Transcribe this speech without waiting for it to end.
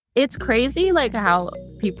It's crazy like how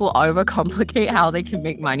people overcomplicate how they can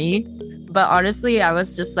make money. But honestly, I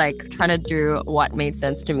was just like trying to do what made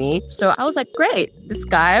sense to me. So I was like, great, this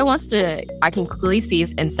guy wants to, I can clearly see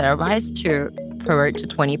he's incentivized to promote to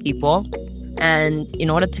 20 people. And in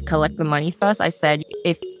order to collect the money first, I said,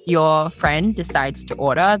 if your friend decides to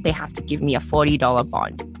order, they have to give me a $40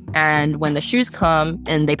 bond. And when the shoes come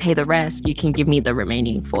and they pay the rest, you can give me the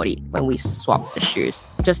remaining 40 when we swap the shoes,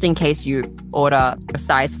 just in case you order a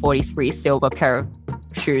size 43 silver pair of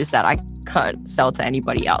shoes that I can't sell to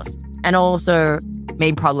anybody else. And also,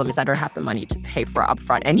 main problem is I don't have the money to pay for it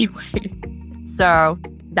upfront anyway. So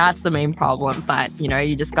that's the main problem. But,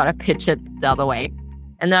 you just got to pitch it the other way.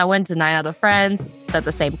 And then I went to 9 other friends, said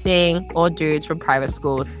the same thing, all dudes from private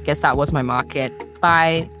schools. Guess that was my market.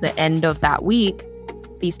 By the end of that week,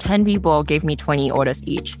 these 10 people gave me 20 orders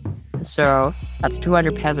each. So that's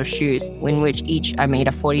 200 pairs of shoes, in which each I made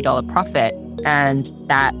a $40 profit. And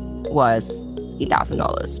that was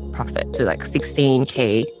 $8,000 profit to like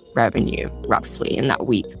 16K revenue roughly in that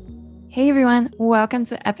week. Hey everyone, welcome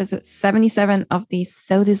to episode 77 of the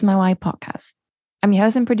So This Is My Why podcast. I'm your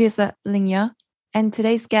host and producer, Ling Ye, and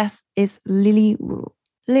today's guest is Lily Wu.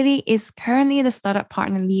 Lily is currently the startup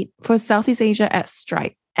partner lead for Southeast Asia at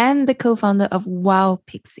Stripe and the co-founder of Wow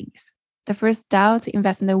Pixies, the first DAO to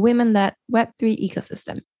invest in the women-led Web3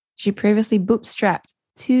 ecosystem. She previously bootstrapped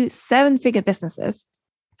 2 7-figure businesses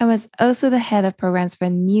and was also the head of programs for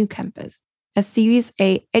New Campus, a Series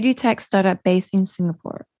A edutech startup based in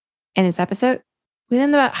Singapore. In this episode, we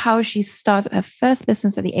learned about how she started her first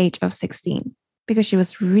business at the age of 16 because she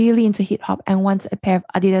was really into hip hop and wanted a pair of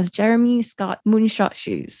Adidas Jeremy Scott Moonshot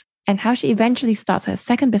shoes, and how she eventually started her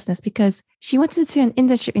second business because she wanted to do an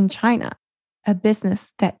internship in China, a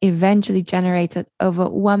business that eventually generated over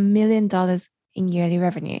 $1 million in yearly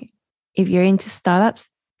revenue. If you're into startups,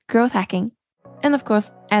 growth hacking, and of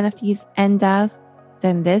course, NFTs and DAOs,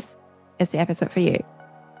 then this is the episode for you.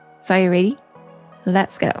 So are you ready?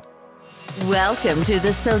 Let's go. Welcome to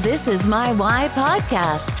the So This Is My Why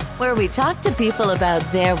podcast, where we talk to people about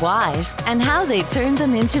their whys and how they turn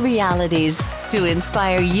them into realities to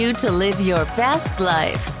inspire you to live your best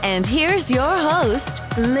life. And here's your host,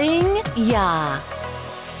 Ling Ye.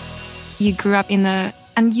 You grew up in an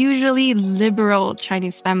unusually liberal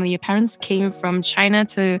Chinese family. Your parents came from China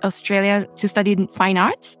to Australia to study fine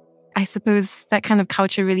arts. I suppose that kind of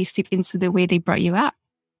culture really seeped into the way they brought you up.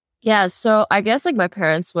 Yeah, so I guess like my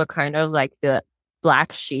parents were kind of like the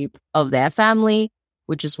black sheep of their family,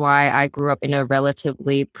 which is why I grew up in a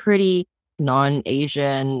relatively pretty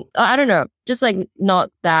non-Asian, I don't know, just like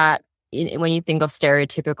not that when you think of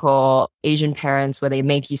stereotypical Asian parents where they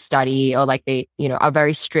make you study or like they, are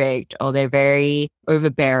very strict or they're very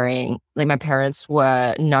overbearing. Like my parents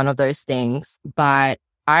were none of those things, but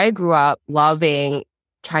I grew up loving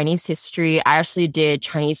Chinese history. I actually did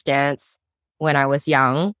Chinese dance when I was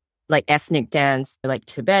young, like ethnic dance, like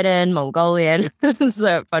Tibetan, Mongolian.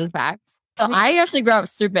 So fun facts. So I actually grew up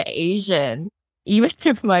super Asian, even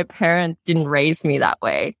if my parents didn't raise me that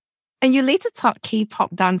way. And you later taught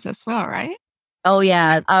K-pop dance as well, right? Oh,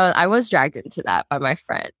 yeah. I was dragged into that by my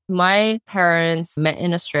friend. My parents met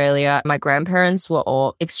in Australia. My grandparents were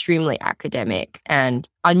all extremely academic and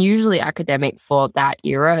unusually academic for that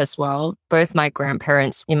era as well. Both my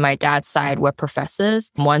grandparents in my dad's side were professors.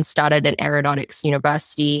 One started an aeronautics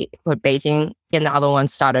university for Beijing, and the other one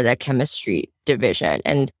started a chemistry division.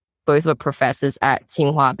 And both were professors at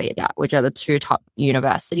Tsinghua Beida, which are the 2 top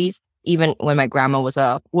universities. Even when my grandma was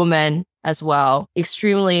a woman as well,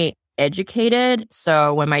 extremely educated.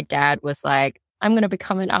 So when my dad was like, I'm going to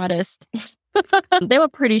become an artist, they were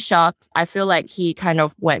pretty shocked. I feel like he kind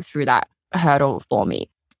of went through that hurdle for me.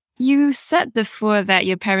 You said before that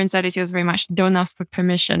your parents' attitude was very much don't ask for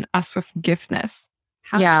permission, ask for forgiveness.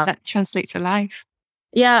 How did that translate to life?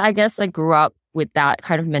 Yeah, I guess I grew up with that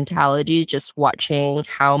kind of mentality, just watching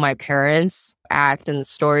how my parents act and the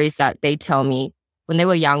stories that they tell me when they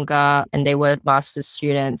were younger and they were master's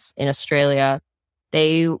students in Australia.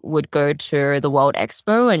 They would go to the World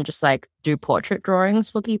Expo and just like do portrait drawings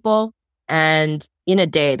for people. And in a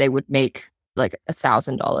day, they would make like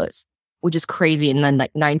 $1,000, which is crazy in the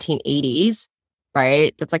like 1980s,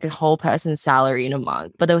 right? That's like a whole person's salary in a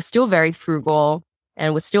month. But they were still very frugal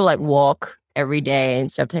and would still like walk every day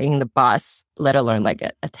instead of taking the bus, let alone like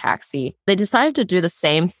a taxi. They decided to do the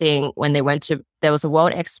same thing when they went to, there was a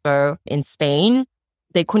World Expo in Spain.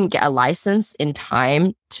 They couldn't get a license in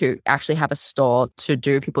time to actually have a store to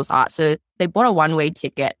do people's art. So they bought a one-way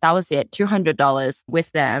ticket. That was it, $200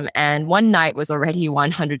 with them. And one night was already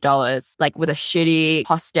 $100, like with a shitty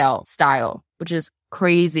hostel style, which is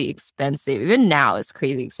crazy expensive. Even now it's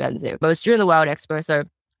crazy expensive. But it was during the World Expo. So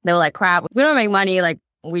They were like, crap, we don't make money. Like,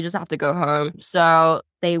 we just have to go home. So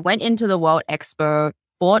they went into the World Expo,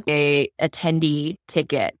 bought a attendee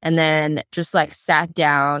ticket, and then just like sat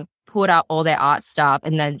down, pulled out all their art stuff,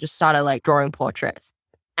 and then just started like drawing portraits.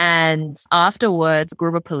 And afterwards, a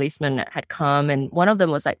group of policemen had come, and one of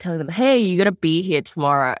them was like telling them, hey, you got to be here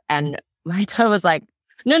tomorrow. And my dad was like,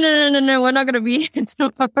 no, we're not going to be here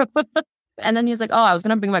tomorrow. And then he was like, oh, I was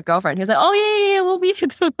going to bring my girlfriend. He was like, oh, yeah, we'll be here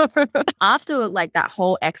tomorrow. After like that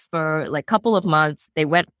whole expo, like couple of months, they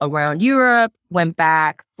went around Europe, went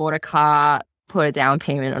back, bought a car, put a down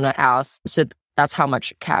payment on a house. So that's how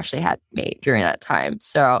much cash they had made during that time.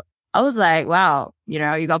 So I was like, wow, you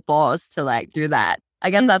got balls to like do that. I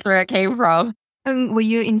guess that's where it came from. And were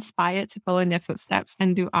you inspired to follow in their footsteps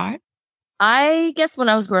and do art? I guess when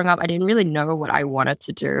I was growing up, I didn't really know what I wanted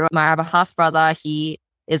to do. I have a half brother. He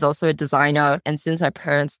is also a designer. And since my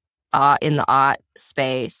parents are in the art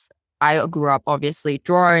space, I grew up obviously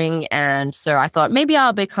drawing. And so I thought maybe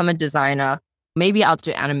I'll become a designer. Maybe I'll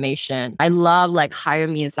do animation. I love like Hayao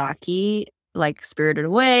Miyazaki, like Spirited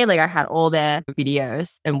Away. Like I had all their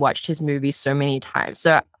videos and watched his movies so many times.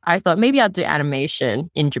 So I thought maybe I'll do animation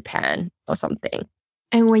in Japan or something.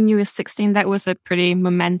 And when you were 16, that was a pretty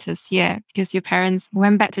momentous year because your parents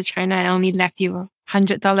went back to China and only left you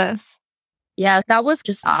 $100. Yeah, that was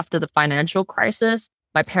just after the financial crisis.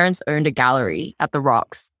 My parents owned a gallery at the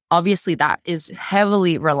Rocks. Obviously, that is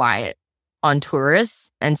heavily reliant on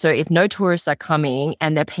tourists. And so if no tourists are coming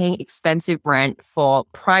and they're paying expensive rent for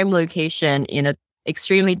prime location in an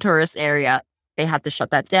extremely tourist area, they had to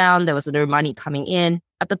shut that down. There was no money coming in.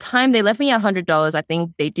 At the time, they left me $100. I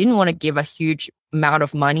think they didn't want to give a huge amount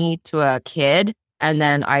of money to a kid. And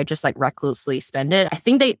then I just like recklessly spend it. I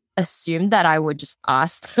think they assumed that I would just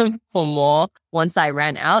ask them for more once I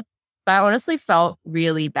ran out. But I honestly felt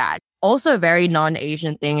really bad. Also, a very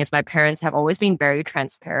non-Asian thing is my parents have always been very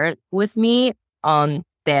transparent with me on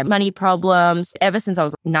their money problems. Ever since I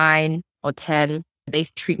was 9 or 10, they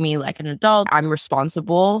treat me like an adult. I'm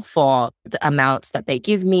responsible for the amounts that they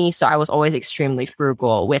give me. So I was always extremely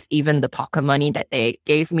frugal with even the pocket money that they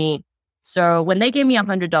gave me. So when they gave me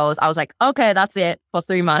 $100, I was like, okay, that's it for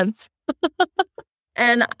 3 months.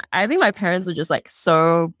 And I think my parents were just like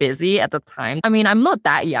so busy at the time. I mean, I'm not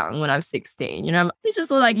that young when I'm 16, They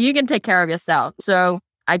just were like, you can take care of yourself. So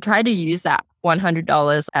I tried to use that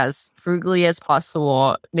 $100 as frugally as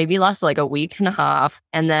possible, maybe last like a week and a half.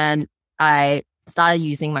 And then I started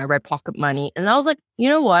using my red pocket money. And I was like, you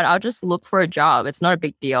know what? I'll just look for a job. It's not a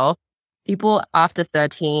big deal. People after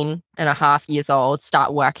 13 and a half years old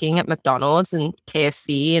start working at McDonald's and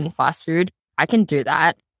KFC and fast food. I can do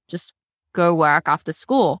that. Just go work after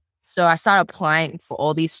school. So I started applying for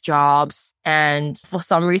all these jobs. And for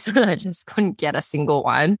some reason, I just couldn't get a single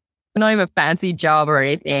one. Not even a fancy job or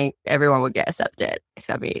anything. Everyone would get accepted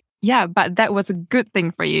except me. Yeah, but that was a good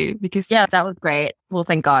thing for you because... Yeah, that was great. Well,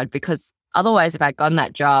 thank God, because otherwise, if I'd gotten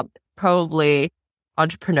that job, probably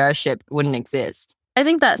entrepreneurship wouldn't exist. I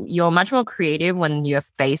think that you're much more creative when you're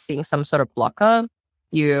facing some sort of blocker.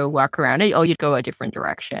 You work around it or you go a different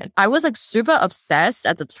direction. I was like super obsessed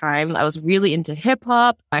at the time. I was really into hip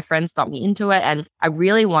hop. My friends got me into it and I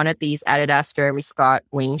really wanted these Adidas Jeremy Scott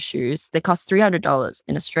wing shoes. They cost $300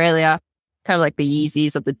 in Australia, kind of like the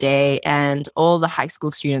Yeezys of the day. And all the high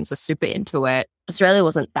school students were super into it. Australia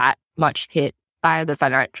wasn't that much hit by the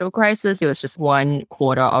financial crisis. It was just 1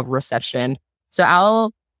 quarter of recession. So our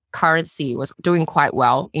currency was doing quite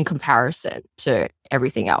well in comparison to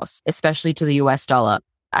everything else, especially to the US dollar.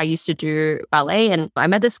 I used to do ballet and I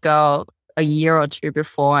met this girl a year or 2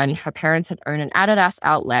 before and her parents had owned an Adidas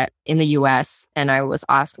outlet in the US. And I was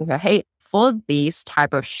asking her, hey, for these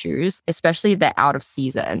type of shoes, especially they're out of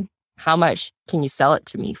season, how much can you sell it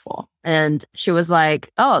to me for? And she was like,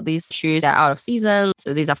 oh, these shoes are out of season.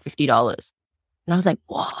 So these are $50. And I was like,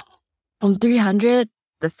 whoa, from 300?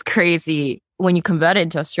 That's crazy. When you convert it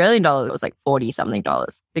into Australian dollars, it was like 40 something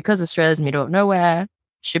dollars. Because Australia's middle of nowhere,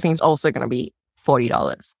 shipping is also going to be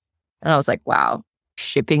 $40. And I was like, wow,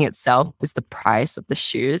 shipping itself is the price of the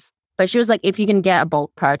shoes. But she was like, if you can get a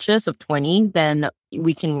bulk purchase of 20, then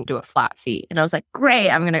we can do a flat fee. And I was like,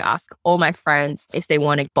 great, I'm going to ask all my friends if they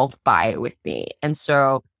want to bulk buy it with me. And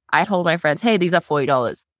so I told my friends, hey, these are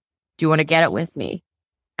 $40. Do you want to get it with me?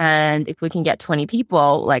 And if we can get 20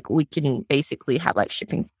 people, like we can basically have like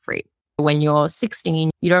shipping for free. When you're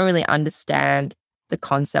 16, you don't really understand the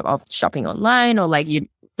concept of shopping online or like you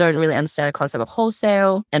don't really understand the concept of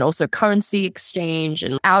wholesale and also currency exchange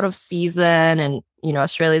and out of season. And,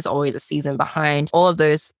 Australia is always a season behind. All of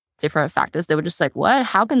those different factors. They were just like, what?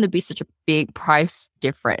 How can there be such a big price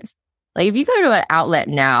difference? Like if you go to an outlet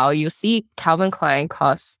now, you'll see Calvin Klein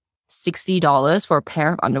costs $60 for a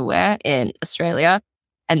pair of underwear in Australia,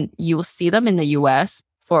 and you will see them in the US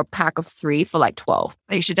for a pack of 3 for like 12.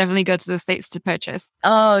 You should definitely go to the States to purchase.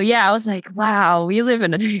 Oh yeah, I was like, wow, we live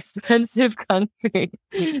in an expensive country.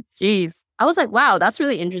 Jeez. I was like, wow, that's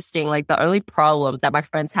really interesting. Like the only problem that my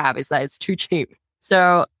friends have is that it's too cheap.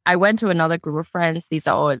 So I went to another group of friends. These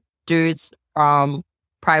are all dudes from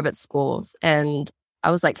private schools. And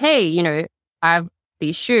I was like, hey, I have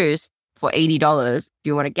these shoes for $80. Do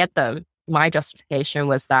you want to get them? My justification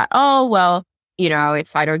was that, oh, well,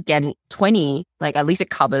 if I don't get 20, like at least it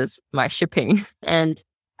covers my shipping. And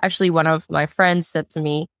actually one of my friends said to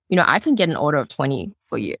me, I can get an order of 20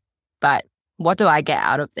 for you, but what do I get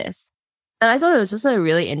out of this? And I thought it was just a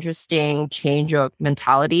really interesting change of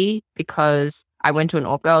mentality, because I went to an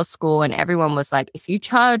all-girls school and everyone was like, if you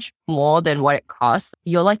charge more than what it costs,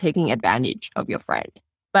 you're like taking advantage of your friend.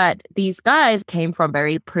 But these guys came from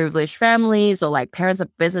very privileged families, or like parents of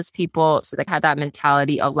business people. So they had that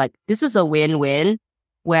mentality of like, this is a win-win,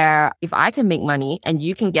 where if I can make money and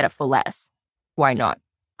you can get it for less, why not?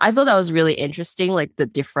 I thought that was really interesting, like the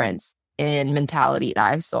difference in mentality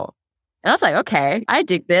that I saw. And I was like, okay, I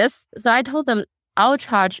dig this. So I told them, I'll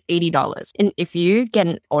charge $80. And if you get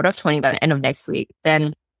an order of 20 by the end of next week,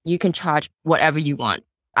 then you can charge whatever you want,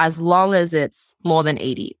 as long as it's more than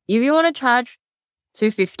 80. If you want to charge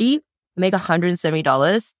 $250, make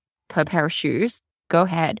 $170 per pair of shoes, go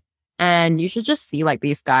ahead. And you should just see like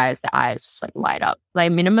these guys, the eyes just like light up. My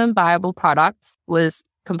minimum viable product was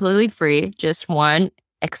completely free, just one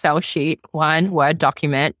Excel sheet, one Word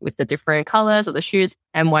document with the different colors of the shoes,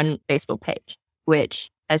 and one Facebook page,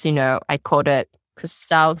 which, as you know, I called it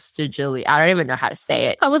Crystal Stigili. I don't even know how to say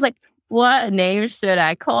it. I was like, what name should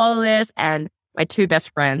I call this? And my 2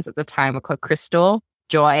 best friends at the time were called Crystal,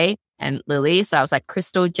 Joy, and Lily. So I was like,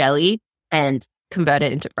 Crystal Jelly, and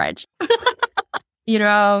converted into French.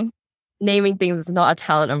 Naming things is not a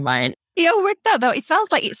talent of mine. Yeah, it worked out though. It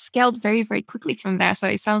sounds like it scaled very, very quickly from there. So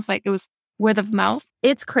it sounds like it was word of mouth.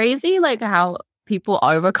 It's crazy like how people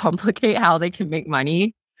overcomplicate how they can make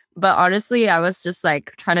money. But honestly, I was just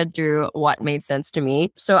like trying to do what made sense to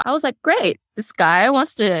me. So I was like, great, this guy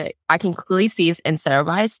I can clearly see he's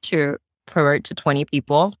incentivized to promote to 20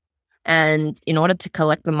 people. And in order to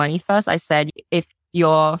collect the money first, I said, if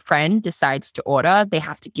your friend decides to order, they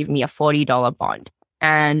have to give me a $40 bond.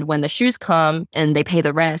 And when the shoes come and they pay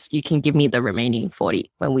the rest, you can give me the remaining 40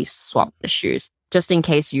 when we swap the shoes, just in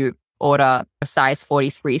case you order a size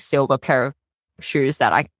 43 silver pair of shoes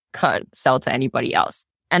that I can't sell to anybody else.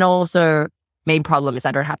 And also, main problem is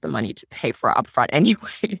I don't have the money to pay for it upfront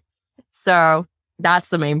anyway. So that's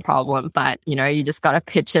the main problem. But, you just got to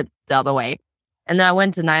pitch it the other way. And then I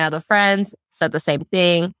went to 9 other friends, said the same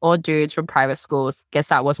thing, all dudes from private schools. Guess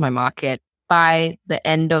that was my market. By the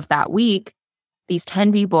end of that week, these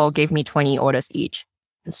 10 people gave me 20 orders each.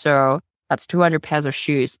 And so that's 200 pairs of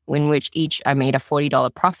shoes, in which each I made a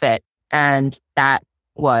 $40 profit. And that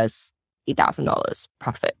was $8,000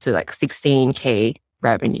 profit to like 16K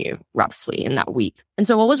revenue roughly in that week. And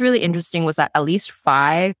so what was really interesting was that at least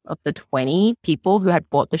 5 of the 20 people who had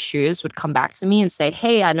bought the shoes would come back to me and say,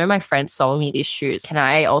 hey, I know my friend sold me these shoes. Can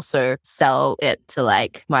I also sell it to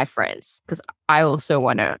like my friends? Because I also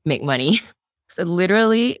want to make money. So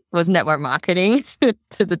literally was network marketing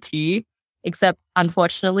to the T, except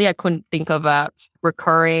unfortunately I couldn't think of a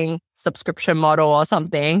recurring subscription model or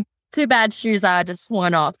something. Too bad shoes are just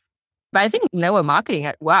one-off. But I think network marketing,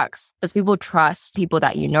 it works because people trust people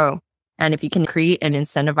that you know. And if you can create an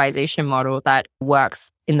incentivization model that works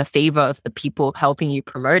in the favor of the people helping you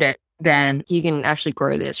promote it, then you can actually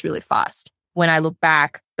grow this really fast. When I look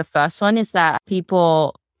back, the first one is that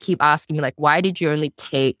people keep asking me like, why did you only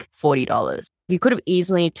take $40? You could have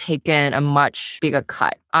easily taken a much bigger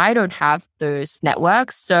cut. I don't have those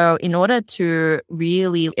networks. So in order to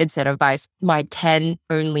really incentivize my 10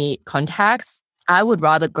 only contacts, I would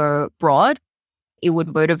rather go broad. It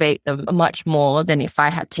would motivate them much more than if I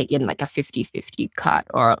had taken like a 50-50 cut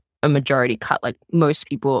or a majority cut like most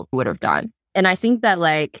people would have done. And I think that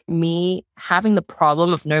like me having the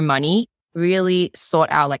problem of no money really sort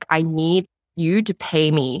out like I need you to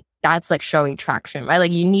pay me. That's like showing traction, right?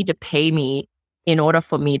 Like you need to pay me in order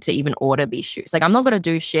for me to even order these shoes. Like I'm not going to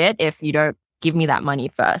do shit if you don't give me that money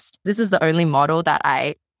first. This is the only model that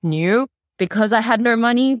I knew because I had no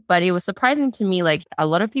money, but it was surprising to me, like a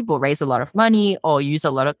lot of people raise a lot of money or use a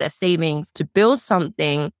lot of their savings to build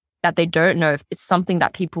something that they don't know if it's something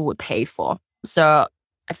that people would pay for. So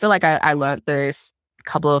I feel like I learned those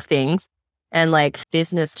couple of things. And like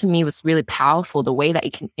business to me was really powerful, the way that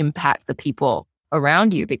it can impact the people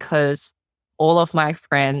around you, because all of my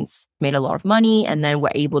friends made a lot of money and then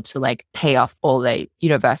were able to like pay off all the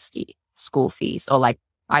university school fees, or like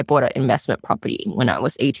I bought an investment property when I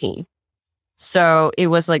was 18. So it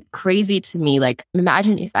was like crazy to me. Like,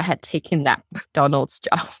 imagine if I had taken that McDonald's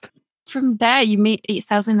job. From there, you made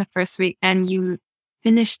 8,000 the first week and you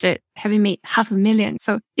finished it having made $500,000.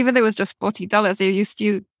 So even though it was just $40, you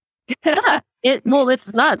still...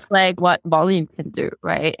 It's nuts like what volume can do,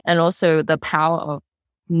 right? And also the power of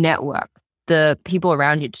network, the people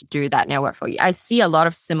around you to do that network for you. I see a lot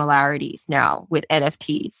of similarities now with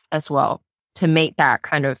NFTs as well, to make that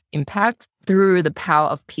kind of impact through the power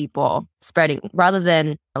of people spreading, rather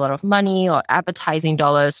than a lot of money or advertising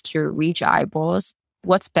dollars to reach eyeballs.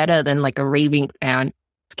 What's better than like a raving fan?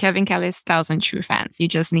 Kevin Kelly's 1,000 true fans. You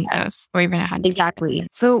just need those, or even 100. Exactly.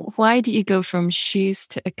 So why did you go from shoes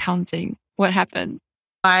to accounting? What happened?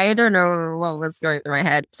 I don't know what was going through my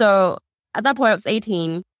head. So at that point, I was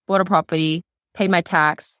 18, bought a property, paid my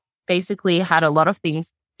tax, basically had a lot of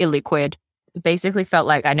things illiquid, basically felt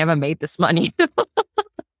like I never made this money.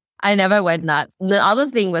 I never went nuts. The other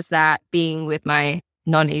thing was that being with my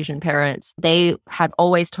non-Asian parents, they had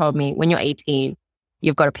always told me, when you're 18,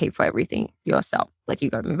 you've got to pay for everything yourself. Like, you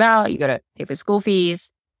got to move out, you got to pay for school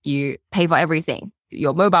fees, you pay for everything,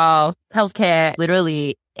 your mobile, healthcare,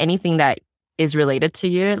 literally anything that is related to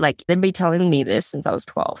you. Like, they've been telling me this since I was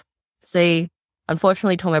 12. So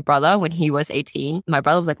unfortunately told my brother when he was 18. My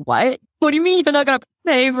brother was like, what do you mean you're not going to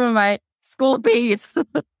pay for my school fees?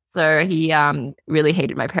 So he really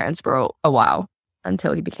hated my parents for a while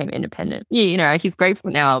until he became independent. Yeah, you know, he's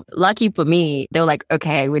grateful now. Lucky for me, they were like,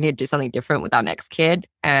 okay, we need to do something different with our next kid.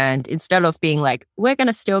 And instead of being like, we're going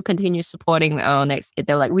to still continue supporting our next kid,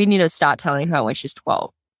 they were like, we need to start telling her when she's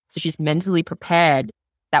 12. So she's mentally prepared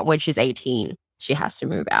that when she's 18, she has to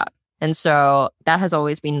move out. And so that has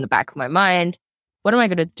always been in the back of my mind. What am I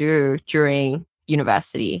going to do during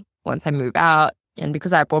university once I move out? And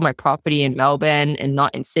because I bought my property in Melbourne and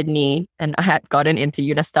not in Sydney, and I had gotten into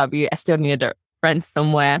UNSW, I still needed to rent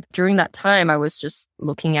somewhere. During that time, I was just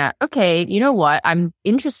looking at, okay, you know what? I'm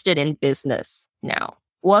interested in business now.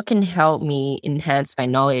 What can help me enhance my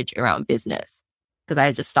knowledge around business? Because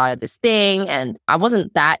I just started this thing and I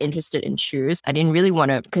wasn't that interested in shoes. I didn't really want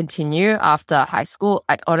to continue after high school.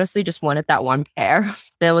 I honestly just wanted that one pair.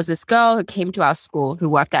 There was this girl who came to our school who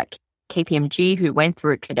worked at KPMG, who went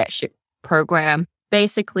through a cadetship program.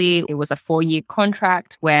 Basically, it was a 4-year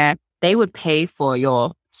contract where they would pay for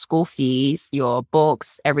your school fees, your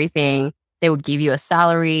books, everything. They would give you a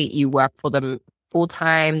salary. You work for them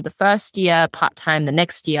full-time the first year, part-time the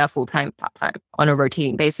next year, full-time, part-time on a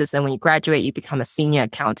rotating basis. And when you graduate, you become a senior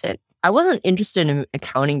accountant. I wasn't interested in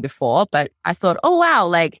accounting before, but I thought, oh, wow,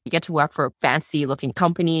 like you get to work for a fancy looking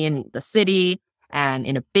company in the city and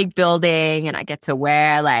in a big building, and I get to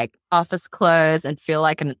wear like office clothes and feel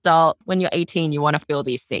like an adult. When you're 18, you want to feel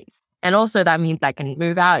these things. And also that means I can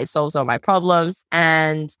move out. It solves all my problems.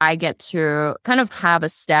 And I get to kind of have a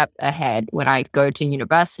step ahead. When I go to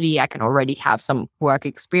university, I can already have some work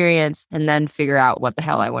experience and then figure out what the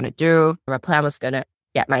hell I want to do. My plan was going to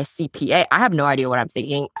get my CPA. I have no idea what I'm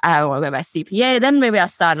thinking. I want to get my CPA. Then maybe I'll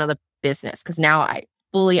start another business, because now I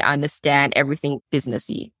fully understand everything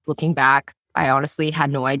businessy. Looking back, I honestly had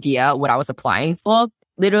no idea what I was applying for.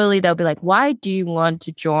 Literally, they'll be like, why do you want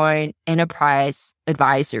to join enterprise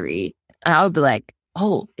advisory? And I'll be like,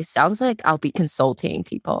 oh, it sounds like I'll be consulting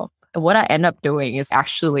people. And what I end up doing is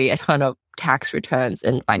actually a ton of tax returns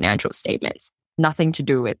and financial statements, nothing to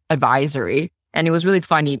do with advisory. And it was really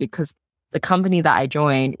funny because the company that I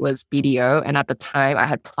joined was BDO. And at the time I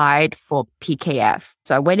had applied for PKF.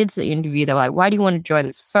 So I went into the interview. They were like, why do you want to join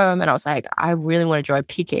this firm? And I was like, I really want to join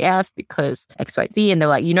PKF because XYZ. And they're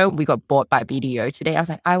like, you know, we got bought by BDO today. I was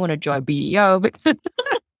like, I want to join BDO because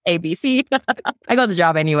ABC. I got the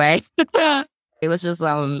job anyway. It was just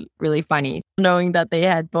really funny knowing that they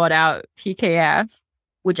had bought out PKF,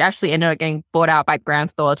 which actually ended up getting bought out by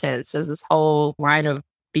Grant Thornton. So there's this whole line of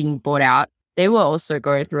being bought out. They were also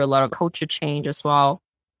going through a lot of culture change as well.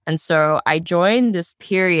 And so I joined this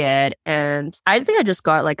period and I think I just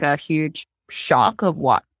got like a huge shock of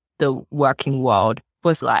what the working world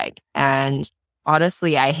was like. And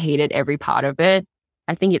honestly, I hated every part of it.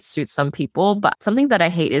 I think it suits some people, but something that I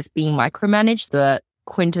hate is being micromanaged, the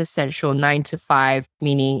quintessential 9 to 5,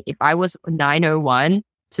 meaning if I was 9:01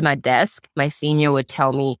 to my desk, my senior would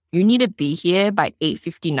tell me, you need to be here by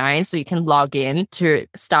 8:59 so you can log in to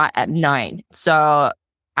start at 9. So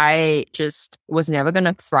I just was never going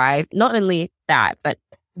to thrive. Not only that, but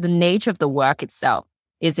the nature of the work itself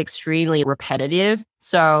is extremely repetitive.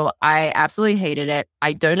 So I absolutely hated it.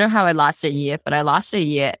 I don't know how I lasted a year, but I lasted a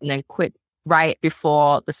year and then quit right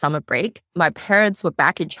before the summer break. My parents were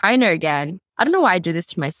back in China again. I don't know why I do this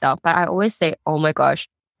to myself, but I always say, oh my gosh,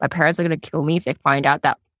 my parents are going to kill me if they find out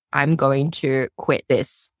that I'm going to quit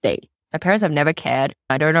this thing. My parents have never cared.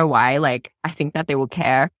 I don't know why. Like, I think that they will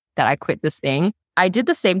care that I quit this thing. I did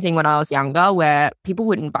the same thing when I was younger where people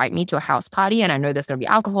would invite me to a house party and I know there's going to be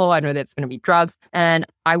alcohol. I know there's going to be drugs. And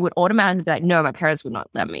I would automatically be like, no, my parents would not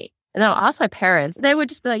let me. And then I'll ask my parents. They would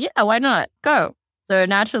just be like, yeah, why not? Go. So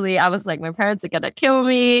naturally, I was like, my parents are going to kill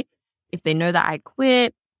me. If they know that I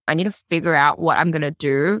quit, I need to figure out what I'm going to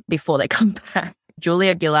do before they come back.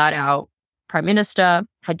 Julia Gillard, our Prime Minister,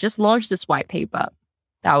 had just launched this white paper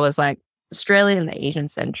that was like Australia in the Asian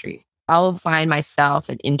century. I'll find myself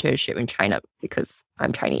an internship in China because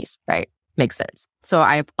I'm Chinese, right? Makes sense. So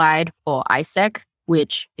I applied for ISEC,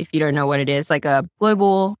 which, if you don't know what it is, like a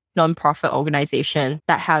global nonprofit organization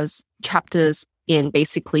that has chapters in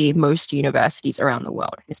basically most universities around the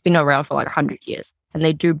world. It's been around for like 100 years. And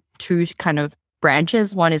they do two kind of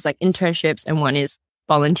branches. One is like internships and one is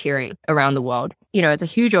volunteering around the world. You know, it's a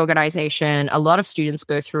huge organization. A lot of students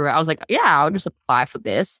go through it. I was like, yeah, I'll just apply for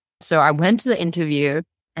this. So I went to the interview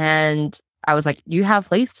and I was like, you have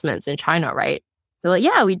placements in China, right? They're like,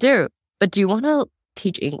 yeah, we do. But do you want to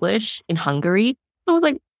teach English in Hungary? I was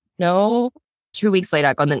like, no. 2 weeks later,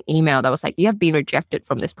 I got an email that was like, you have been rejected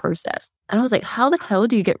from this process. And I was like, how the hell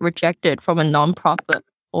do you get rejected from a nonprofit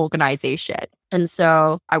organization? And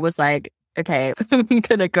so I was like, okay, I'm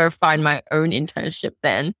going to go find my own internship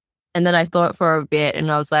then. And then I thought for a bit and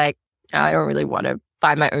I was like, I don't really want to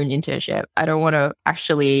find my own internship. I don't want to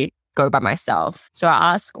actually go by myself. So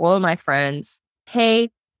I asked all of my friends, hey,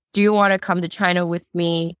 do you want to come to China with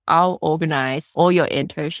me? I'll organize all your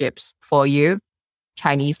internships for you.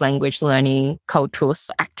 Chinese language learning, cultural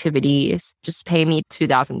activities, just pay me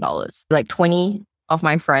 $2,000. Like 20 of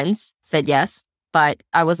my friends said yes, but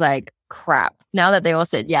I was like, crap. Now that they all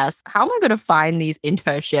said yes, how am I going to find these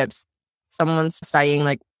internships? Someone's studying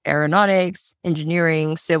like aeronautics,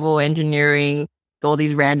 engineering, civil engineering, all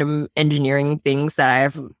these random engineering things that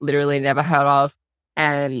I've literally never heard of.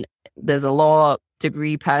 And there's a law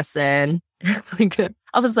degree person.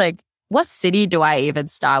 I was like, what city do I even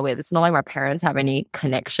start with? It's not like my parents have any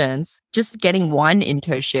connections. Just getting one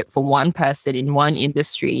internship for one person in one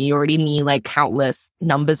industry, you already need like countless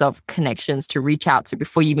numbers of connections to reach out to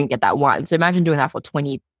before you even get that one. So imagine doing that for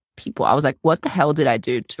 20 people. I was like, what the hell did I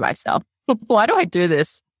do to myself? Why do I do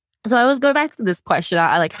this? So I always go back to this question.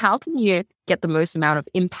 I like, how can you get the most amount of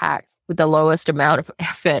impact with the lowest amount of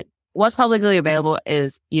effort? What's publicly available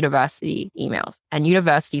is university emails, and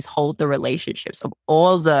universities hold the relationships of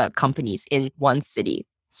all the companies in one city.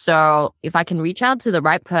 So if I can reach out to the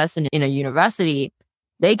right person in a university,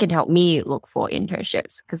 they can help me look for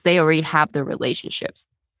internships because they already have the relationships.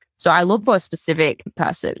 So I look for a specific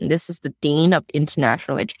person. This is the Dean of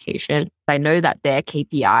International Education. I know that their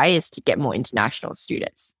KPI is to get more international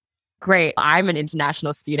students. Great. I'm an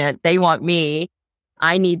international student. They want me.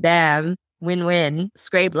 I need them. Win-win.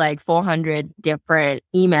 Scrape like 400 different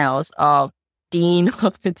emails of Dean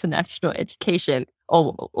of International Education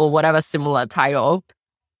or whatever similar title.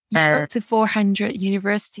 And up to 400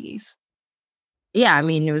 universities. Yeah, I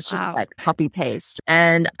mean, it was just like copy paste.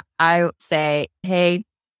 And I would say, hey,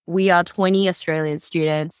 we are 20 Australian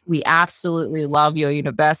students. We absolutely love your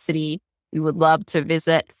university. We would love to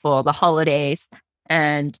visit for the holidays.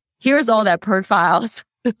 And here's all their profiles.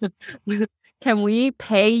 Can we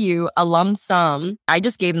pay you a lump sum? I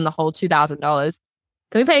just gave them the whole $2,000.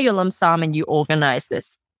 Can we pay you a lump sum and you organize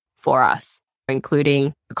this for us,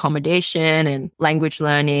 including accommodation and language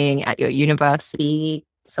learning at your university,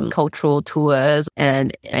 some cultural tours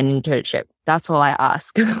and an internship? That's all I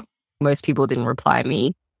ask. Most people didn't reply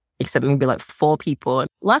me, except maybe like 4 people.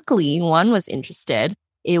 Luckily, one was interested.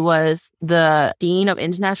 It was the Dean of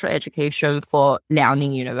International Education for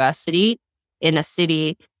Liaoning University in a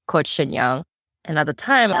city called Shenyang. And at the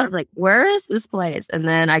time, I was like, where is this place? And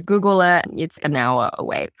then I Google it. It's an hour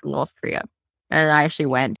away from North Korea. And I actually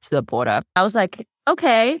went to the border. I was like,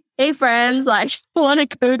 okay, hey friends, like, want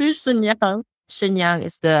to go to Shenyang? Shenyang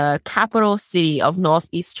is the capital city of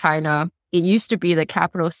Northeast China. It used to be the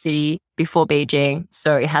capital city before Beijing.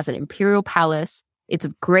 So it has an imperial palace. It's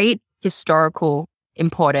of great historical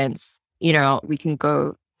importance. You know, we can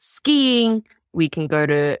go skiing. We can go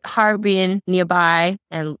to Harbin nearby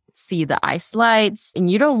and see the ice lights. And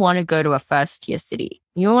you don't want to go to a first-tier city.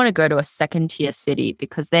 You want to go to a second-tier city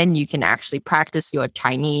because then you can actually practice your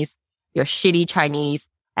Chinese, your shitty Chinese,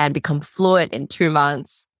 and become fluent in 2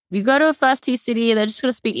 months. If you go to a first-tier city, they're just going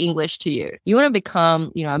to speak English to you. You want to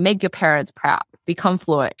become, make your parents proud. become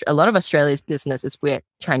fluent. A lot of Australia's business is with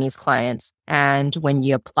Chinese clients. And when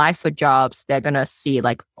you apply for jobs, they're going to see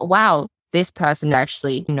like, wow, this person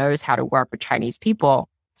actually knows how to work with Chinese people.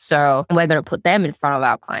 So we're going to put them in front of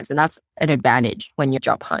our clients. And that's an advantage when you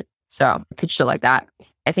job hunt. So I pitched it like that.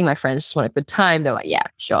 I think my friends just want a good time. They're like, yeah,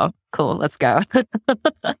 sure, cool, let's go.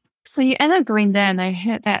 So you end up going there, and I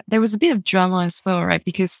heard that there was a bit of drama as well, right?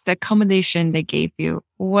 Because the accommodation they gave you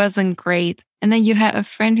wasn't great. And then you had a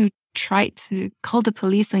friend who tried to call the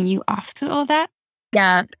police on you after all that.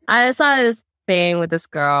 Yeah, I saw this thing with this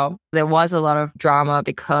girl. There was a lot of drama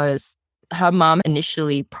because her mom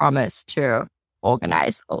initially promised to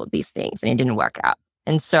organize all of these things and it didn't work out.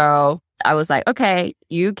 And so I was like, okay,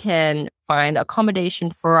 you can find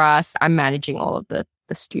accommodation for us. I'm managing all of the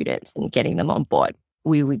students and getting them on board.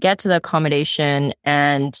 We get to the accommodation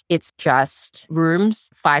and it's just rooms,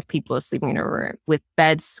 5 people sleeping in a room with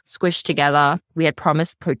beds squished together. We had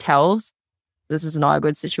promised hotels. This is not a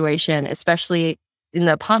good situation, especially in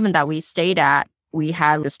the apartment that we stayed at. We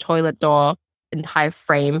had this toilet door, entire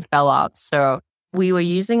frame fell up. So we were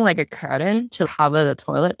using like a curtain to cover the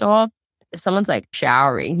toilet door. If someone's like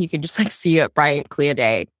showering, you can just like see it bright, clear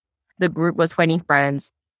day. The group was 20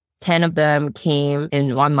 friends. 10 of them came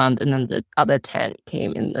in 1 month and then the other 10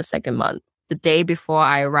 came in the second month. The day before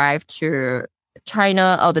I arrived to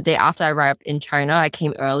China, or the day after I arrived in China, I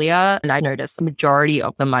came earlier and I noticed the majority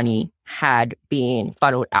of the money had been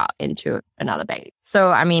funneled out into another bank.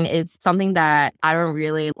 So, I mean, it's something that I don't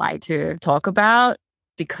really like to talk about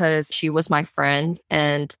because she was my friend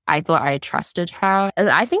and I thought I trusted her. And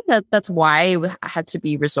I think that that's why I had to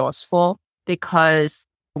be resourceful, because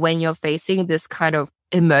when you're facing this kind of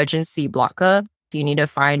emergency blocker, you need to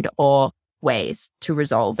find all ways to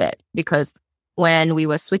resolve it. Because when we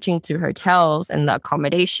were switching to hotels and the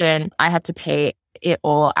accommodation, I had to pay it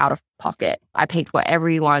all out of pocket. I paid for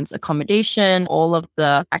everyone's accommodation, all of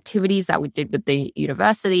the activities that we did with the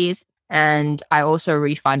universities. And I also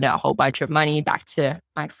refunded a whole bunch of money back to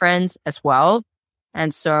my friends as well.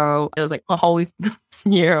 And so it was like a whole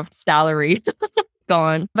year of salary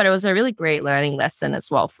gone. But it was a really great learning lesson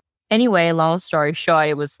as well. Anyway, long story short,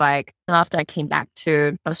 it was like after I came back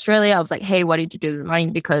to Australia, I was like, hey, what did you do with the money?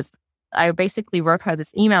 Because I basically wrote her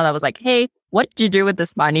this email that was like, hey, what did you do with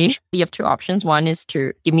this money? You have 2 options. One is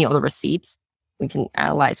to give me all the receipts. We can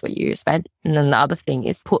analyze what you spent. And then the other thing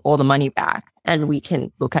is put all the money back and we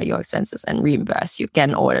can look at your expenses and reimburse you, get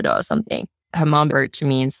an auditor or something. Her mom wrote to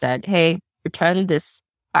me and said, hey, return this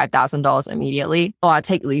 $5,000 immediately or I'll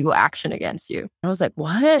take legal action against you. And I was like,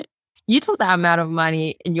 what? You took that amount of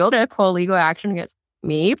money and you're going to call legal action against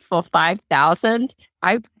me for $5,000?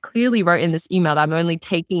 I clearly wrote in this email that I'm only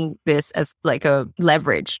taking this as like a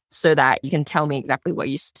leverage so that you can tell me exactly what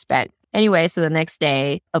you spent. Anyway, so the next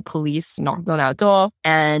day, a police knocked on our door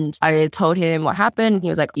and I told him what happened. He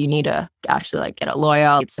was like, you need to actually like get a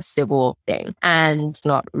lawyer. It's a civil thing and it's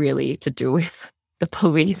not really to do with the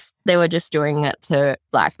police. They were just doing it to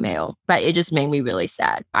blackmail. But it just made me really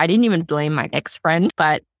sad. I didn't even blame my ex-friend,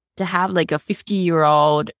 but to have like a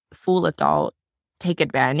 50-year-old full adult take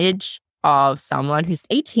advantage of someone who's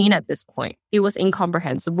 18 at this point, it was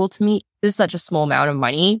incomprehensible to me. This is such a small amount of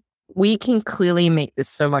money. We can clearly make this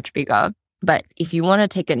so much bigger. But if you want to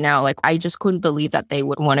take it now, like I just couldn't believe that they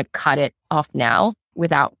would want to cut it off now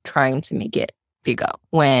without trying to make it bigger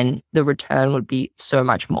when the return would be so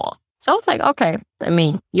much more. So I was like, okay, I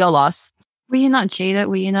mean, your loss. Were you not jaded?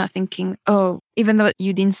 Were you not thinking, oh, even though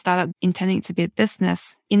you didn't start out intending to be a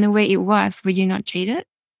business, in a way it was, were you not jaded?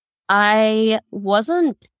 I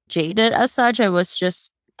wasn't jaded as such. I was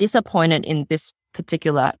just disappointed in this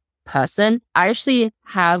particular person. I actually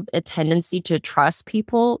have a tendency to trust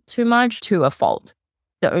people too much to a fault.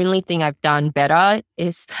 The only thing I've done better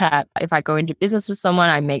is that if I go into business with someone,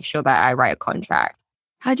 I make sure that I write a contract.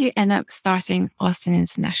 How do you end up starting Austin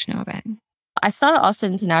International then? I started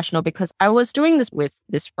Austin International because I was doing this with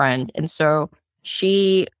this friend. And so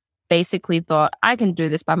she basically thought, I can do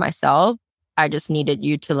this by myself. I just needed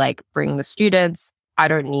you to like bring the students. I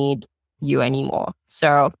don't need you anymore.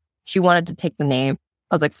 So she wanted to take the name.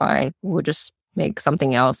 I was like, fine, we'll just make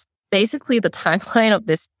something else. Basically, the timeline of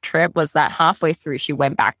this trip was that halfway through, she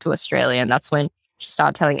went back to Australia. And that's when she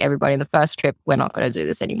started telling everybody in the first trip, we're not going to do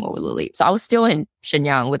this anymore with Lily. So I was still in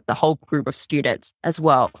Shenyang with the whole group of students as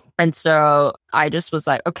well. And so I just was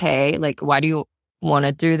like, okay, like, why do you want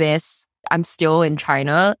to do this? I'm still in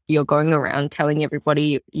China. You're going around telling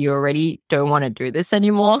everybody you already don't want to do this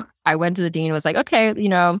anymore. I went to the dean and was like, okay,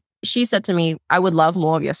 she said to me, I would love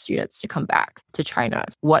more of your students to come back to China.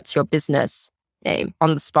 What's your business name?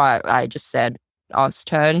 On the spot, I just said,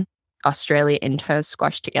 Austern, Australia Inter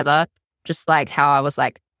squashed together. Just like how I was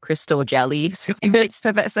like, crystal jelly. So It makes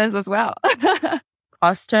perfect sense as well.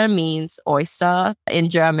 Oyster means oyster in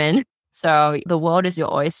German. So the world is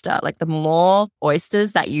your oyster. Like the more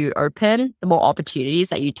oysters that you open, the more opportunities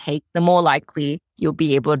that you take, the more likely you'll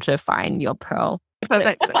be able to find your pearl.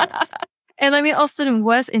 Perfect. And I mean, Austin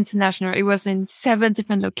was international. It was in 7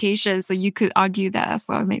 different locations. So you could argue that as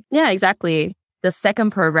well, maybe. Yeah, exactly. The second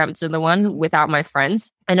program, so the one without my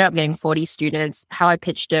friends, I ended up getting 40 students. How I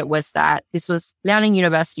pitched it was that this was Liaoning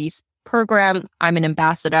University's program. I'm an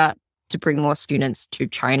ambassador to bring more students to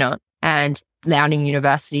China. And Liaoning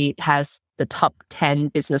University has the top 10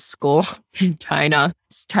 business school in China.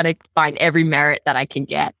 Just trying to find every merit that I can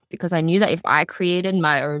get. Because I knew that if I created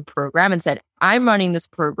my own program and said, I'm running this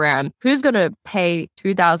program, who's going to pay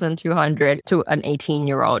 2,200 to an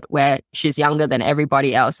 18-year-old where she's younger than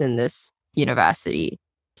everybody else in this university?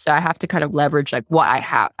 So I have to kind of leverage like what I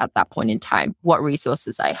have at that point in time, what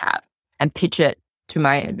resources I have, and pitch it to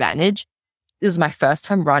my advantage. This was my first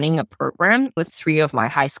time running a program with 3 of my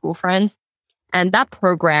high school friends. And that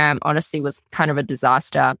program honestly was kind of a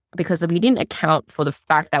disaster because we didn't account for the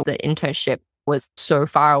fact that the internship was so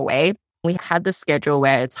far away. We had the schedule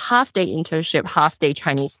where it's half-day internship, half-day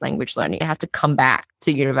Chinese language learning. I had to come back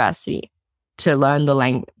to university to learn the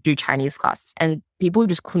language, do Chinese classes. And people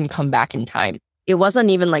just couldn't come back in time. It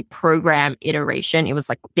wasn't even like program iteration. It was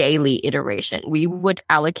like daily iteration. We would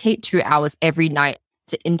allocate 2 hours every night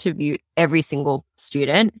to interview every single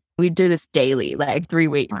student. We do this daily, like 3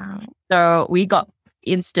 weeks. Wow. So we got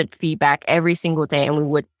instant feedback every single day and we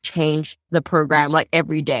would change the program like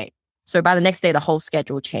every day. So by the next day, the whole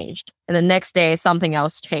schedule changed. And the next day, something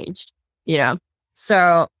else changed, you know?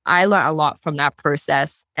 So I learned a lot from that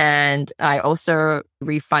process. And I also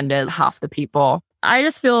refunded half the people. I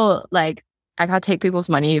just feel like I can't take people's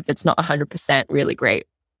money if it's not 100% really great.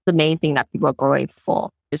 The main thing that people are going for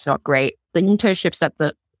is not great. The internships that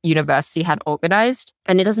the university had organized,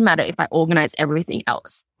 and it doesn't matter if I organize everything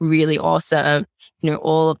else, really awesome, you know,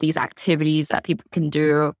 all of these activities that people can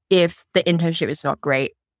do, if the internship is not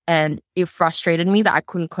great. And it frustrated me that I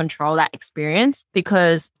couldn't control that experience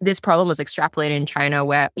because this problem was extrapolated in China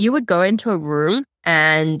where you would go into a room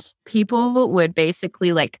and people would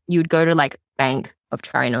basically like, you'd go to like Bank of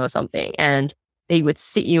China or something and they would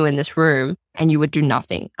sit you in this room and you would do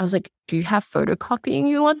nothing. I was like, do you have photocopying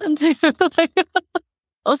you want them to?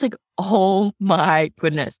 I was like, oh my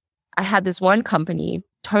goodness. I had this one company,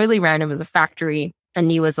 totally random, it was a factory. And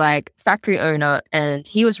he was like factory owner and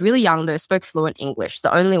he was really young though, spoke fluent English,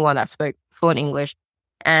 the only one that spoke fluent English.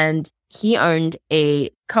 And he owned a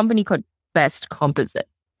company called Best Composite.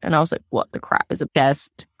 And I was like, what the crap is a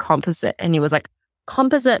Best Composite? And he was like,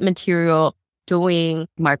 composite material doing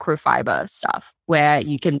microfiber stuff where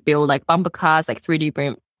you can build like bumper cars, like 3D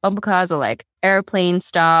print bumper cars or like airplane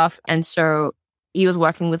stuff. And so he was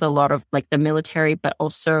working with a lot of like the military, but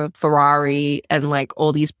also Ferrari and like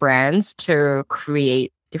all these brands to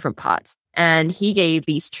create different parts. And he gave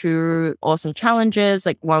these 2 awesome challenges.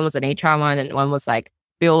 Like one was an HR one and one was like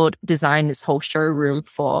design this whole showroom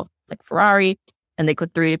for like Ferrari. And they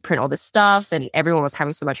could 3D print all this stuff and everyone was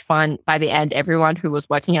having so much fun. By the end, everyone who was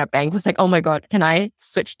working at a bank was like, oh my God, can I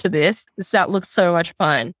switch to this? This looks so much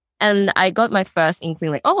fun. And I got my first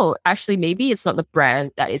inkling like, oh, actually, maybe it's not the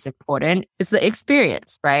brand that is important. It's the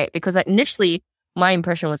experience, right? Because initially, my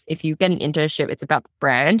impression was if you get an internship, it's about the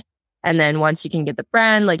brand. And then once you can get the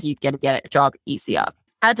brand, like you get a job easier.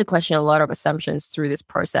 I had to question a lot of assumptions through this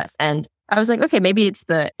process. And I was like, okay, maybe it's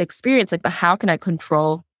the experience, like, but how can I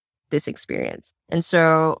control this experience? And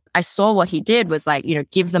so I saw what he did was like, you know,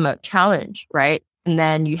 give them a challenge, right? And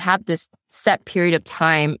then you have this set period of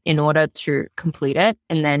time in order to complete it.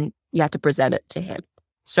 And then you have to present it to him.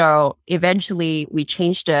 So eventually we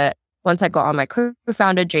changed it. Once I got on my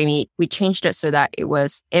co-founder, Jamie, we changed it so that it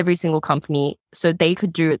was every single company so they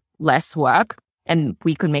could do less work and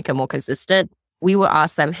we could make it more consistent. We would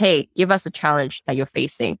ask them, hey, give us a challenge that you're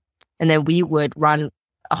facing. And then we would run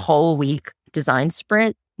a whole week design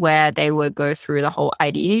sprint where they would go through the whole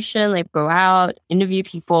ideation, like go out, interview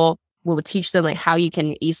people. We would teach them like how you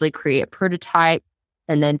can easily create a prototype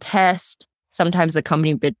and then test. Sometimes the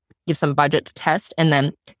company would give some budget to test and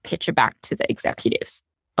then pitch it back to the executives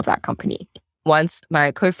of that company. Once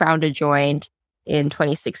my co-founder joined in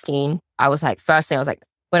 2016, I was like, first thing I was like,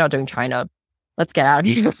 we're not doing China. Let's get out of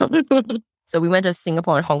here. So we went to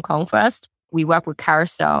Singapore and Hong Kong first. We worked with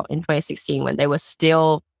Carousel in 2016 when they were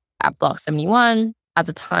still at Block 71. At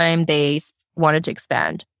the time, they wanted to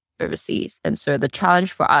expand overseas. And so the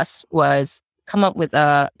challenge for us was come up with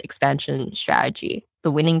a expansion strategy.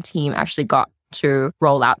 The winning team actually got to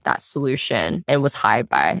roll out that solution and was hired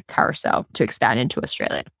by Carousel to expand into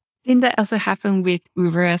Australia. Didn't that also happen with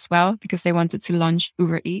Uber as well? Because they wanted to launch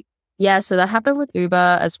Uber Eats. Yeah, so that happened with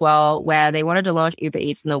Uber as well, where they wanted to launch Uber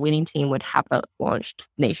Eats and the winning team would have it launched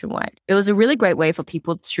nationwide. It was a really great way for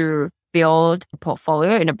people to build a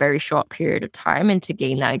portfolio in a very short period of time and to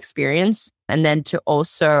gain that experience. And then to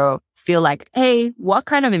also feel like, hey, what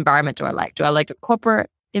kind of environment do I like? Do I like a corporate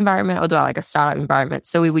environment or do I like a startup environment?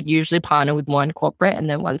 So we would usually partner with one corporate and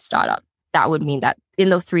then one startup. That would mean that in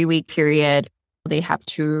the 3-week period, they have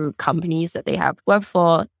 2 companies that they have worked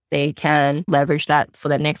for. They can leverage that for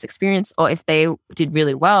their next experience. Or if they did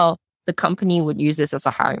really well, the company would use this as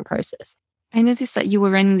a hiring process. I noticed that you were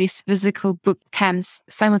running these physical boot camps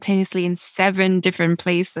simultaneously in 7 different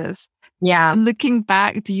places. Yeah. Looking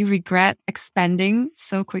back, do you regret expanding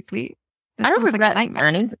so quickly? I don't regret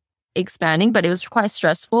expanding, but it was quite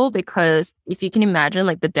stressful because if you can imagine,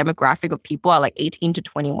 like the demographic of people are like 18 to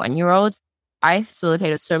 21-year-olds. I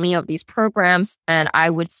facilitated so many of these programs and I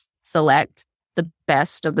would select the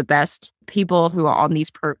best of the best people who are on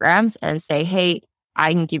these programs and say, hey,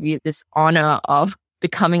 I can give you this honor of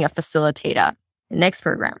becoming a facilitator. The next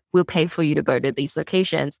program, we'll pay for you to go to these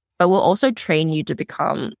locations, but we'll also train you to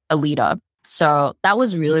become a leader. So that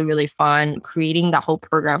was really, really fun, creating that whole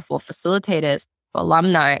program for facilitators, for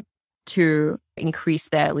alumni to increase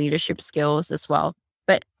their leadership skills as well.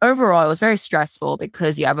 But overall, it was very stressful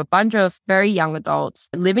because you have a bunch of very young adults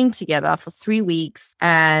living together for 3 weeks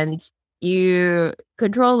and you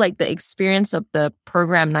control like the experience of the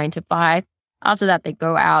program 9 to 5. After that, they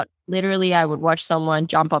go out. Literally, I would watch someone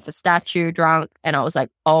jump off a statue drunk and I was like,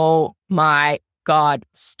 oh my God,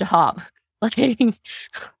 stop. Like,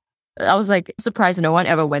 I was like surprised no one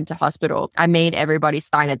ever went to hospital. I made everybody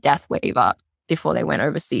sign a death waiver before they went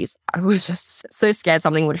overseas. I was just so scared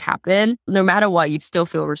something would happen. No matter what, you still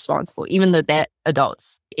feel responsible, even though they're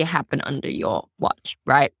adults. It happened under your watch,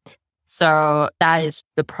 right? So that is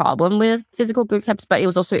the problem with physical boot camps, but it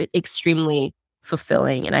was also extremely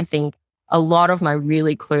fulfilling. And I think a lot of my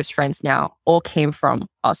really close friends now all came from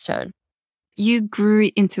Austurn. You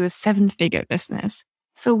grew into a 7-figure business.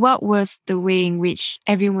 So what was the way in which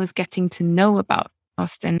everyone was getting to know about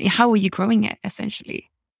Austurn? How were you growing it essentially?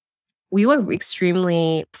 We were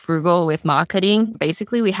extremely frugal with marketing.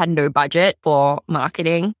 Basically, we had no budget for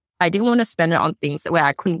marketing. I didn't want to spend it on things where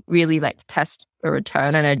I couldn't really like test a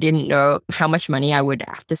return, and I didn't know how much money I would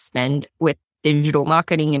have to spend with digital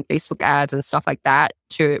marketing and Facebook ads and stuff like that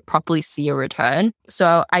to properly see a return.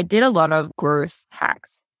 So I did a lot of growth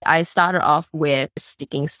hacks. I started off with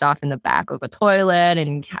sticking stuff in the back of a toilet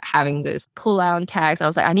and having those pull-out tags. I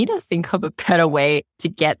was like, I need to think of a better way to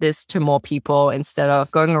get this to more people instead of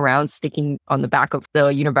going around sticking on the back of the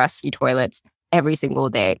university toilets every single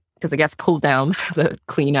day because it gets pulled down by the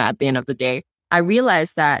cleaner at the end of the day. I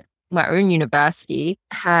realized that my own university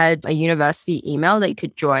had a university email that you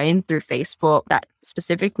could join through Facebook that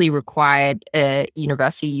specifically required a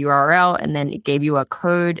university URL, and then it gave you a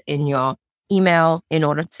code in your email in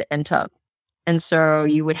order to enter. And so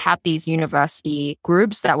you would have these university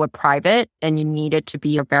groups that were private and you needed to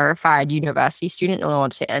be a verified university student in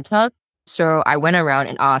order to enter. So I went around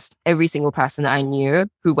and asked every single person that I knew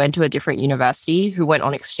who went to a different university, who went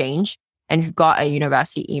on exchange and who got a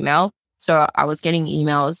university email. So I was getting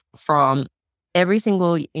emails from every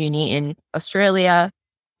single uni in Australia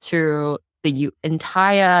to the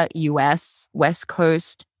entire US, West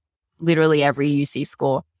Coast, literally every UC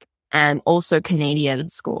school, and also Canadian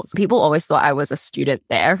schools. People always thought I was a student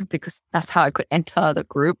there because that's how I could enter the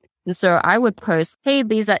group. And so I would post, hey,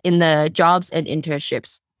 these are in the jobs and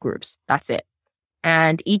internships groups. That's it.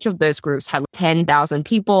 And each of those groups had 10,000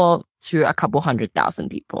 people to a couple 100,000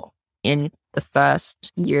 people in the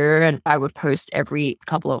first year. And I would post every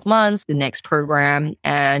couple of months the next program.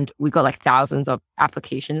 And we got like thousands of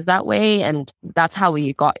applications that way. And that's how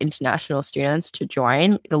we got international students to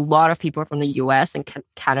join. A lot of people from the US and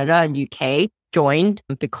Canada and UK joined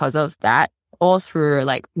because of that, all through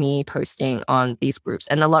like me posting on these groups.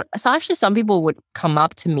 And so actually some people would come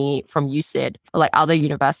up to me from UCID or like other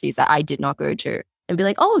universities that I did not go to and be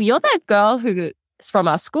like, oh, you're that girl who is from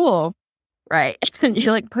our school, right? And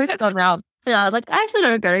you like posted on around. And I was like, I actually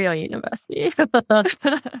don't go to your university.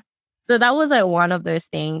 So that was like one of those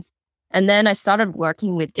things. And then I started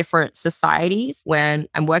working with different societies. When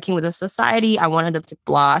I'm working with a society, I wanted them to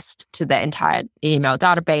blast to the entire email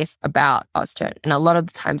database about Austurn. And a lot of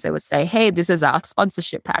the times they would say, hey, this is our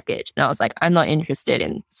sponsorship package. And I was like, I'm not interested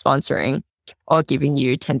in sponsoring or giving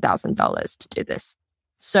you $10,000 to do this.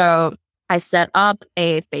 So I set up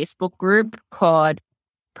a Facebook group called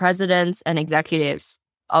Presidents and Executives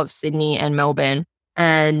of Sydney and Melbourne.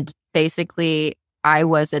 And basically, I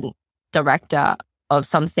was a director of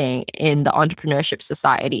something in the entrepreneurship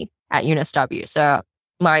society at UNSW. So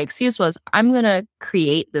my excuse was, I'm going to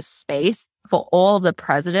create this space for all the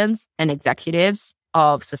presidents and executives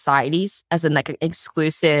of societies as in like an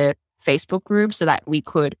exclusive Facebook group so that we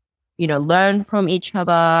could, learn from each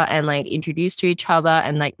other and like introduce to each other.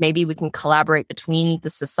 And like maybe we can collaborate between the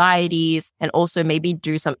societies and also maybe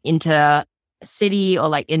do some inter-city or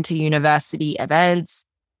like inter-university events,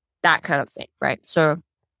 that kind of thing, right? So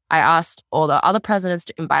I asked all the other presidents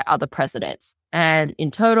to invite other presidents. And in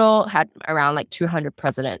total, had around like 200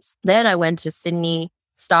 presidents. Then I went to Sydney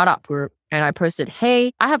startup group and I posted,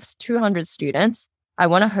 hey, I have 200 students. I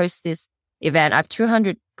want to host this event. I have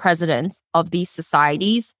 200 presidents of these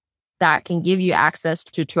societies that can give you access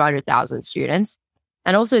to 200,000 students.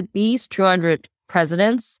 And also these 200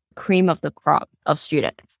 presidents, cream of the crop of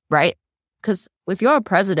students, right? Because if you're a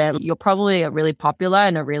president, you're probably a really popular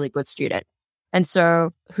and a really good student. And so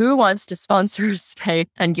who wants to sponsor a space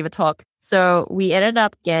and give a talk? So we ended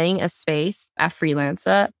up getting a space at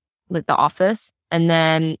Freelancer, like the office, and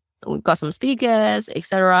then we got some speakers,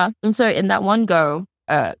 etc. And so in that one go,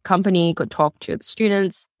 a company could talk to the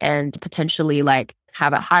students and potentially like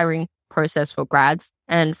have a hiring process for grads.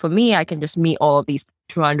 And for me, I can just meet all of these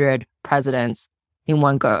 200 presidents in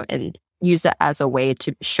one go and use it as a way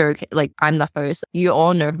to showcase, like I'm the host. You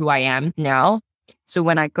all know who I am now. So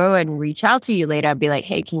when I go and reach out to you later, I'd be like,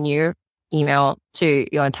 hey, can you email to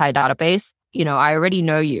your entire database? I already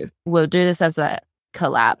know you. We'll do this as a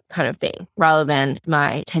collab kind of thing rather than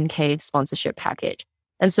my 10K sponsorship package.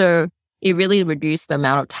 And so it really reduced the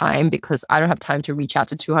amount of time because I don't have time to reach out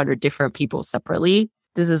to 200 different people separately.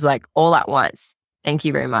 This is like all at once. Thank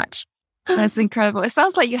you very much. That's incredible. It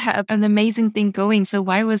sounds like you had an amazing thing going. So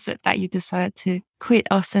why was it that you decided to quit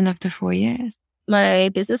Austin after 4 years? My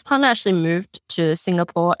business partner actually moved to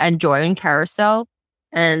Singapore and joined Carousel.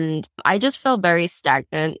 And I just felt very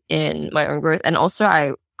stagnant in my own growth. And also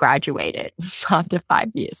I graduated after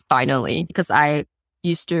 5 years, finally, because I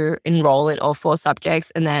used to enroll in all 4 subjects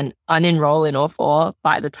and then unenroll in all 4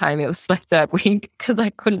 by the time it was my 3rd week because I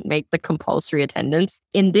couldn't make the compulsory attendance.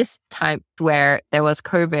 In this time where there was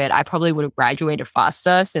COVID, I probably would have graduated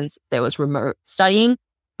faster since there was remote studying.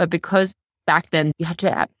 But because back then you have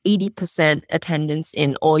to have 80% attendance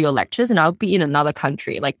in all your lectures and I'll be in another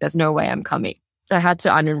country, like there's no way I'm coming. So I had to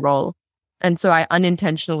unenroll. And so I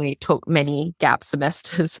unintentionally took many gap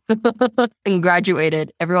semesters and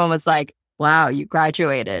graduated. Everyone was like, wow, you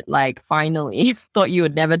graduated, like finally. Thought you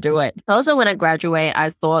would never do it. Also, when I graduate, I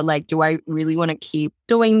thought like, do I really want to keep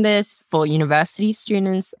doing this for university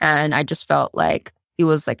students? And I just felt like it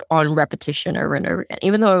was like on repetition over and over again.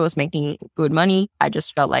 Even though I was making good money, I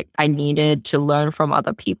just felt like I needed to learn from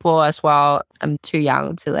other people as well. I'm too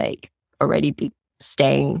young to like already be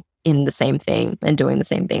staying in the same thing and doing the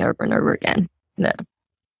same thing over and over again. No.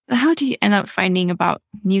 How do you end up finding about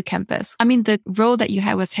New Campus? I mean, the role that you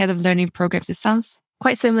had was head of learning programs. It sounds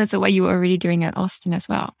quite similar to what you were already doing at Austin as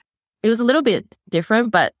well. It was a little bit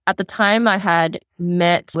different, but at the time I had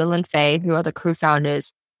met Will and Faye, who are the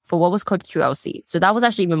co-founders for what was called QLC. So that was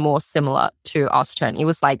actually even more similar to Austurn. It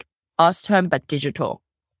was like Austurn, but digital.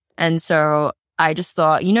 And so I just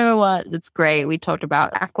thought, you know what, that's great. We talked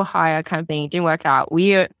about acqui-hire kind of thing. It didn't work out.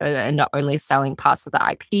 We ended up only selling parts of the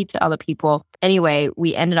IP to other people. Anyway,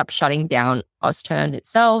 we ended up shutting down Austurn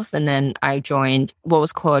itself. And then I joined what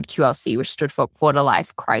was called QLC, which stood for Quarter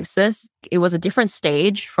Life Crisis. It was a different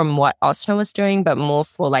stage from what Austurn was doing, but more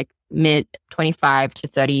for like mid 25 to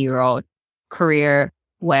 30-year-old career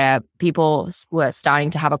where people were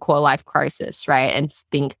starting to have a core life crisis, right? And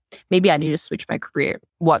think, maybe I need to switch my career.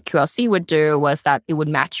 What QLC would do was that it would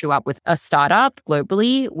match you up with a startup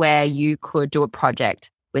globally where you could do a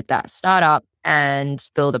project with that startup and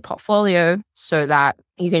build a portfolio so that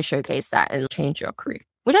you can showcase that and change your career,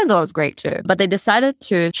 which I thought was great too. But they decided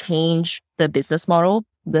to change the business model,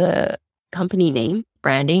 the company name,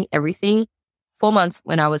 branding, everything. 4 months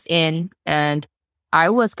when I was in, and I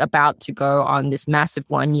was about to go on this massive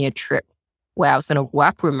 1-year trip where I was going to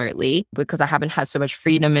work remotely because I haven't had so much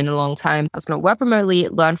freedom in a long time. I was going to work remotely,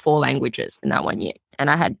 learn 4 languages in that 1 year. And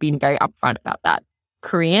I had been very upfront about that.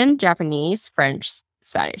 Korean, Japanese, French,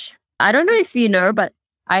 Spanish. I don't know if you know, but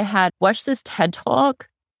I had watched this TED Talk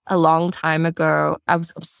a long time ago. I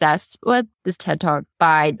was obsessed with this TED Talk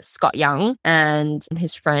by Scott Young and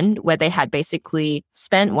his friend, where they had basically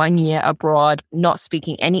spent 1 year abroad, not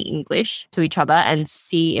speaking any English to each other and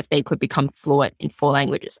see if they could become fluent in 4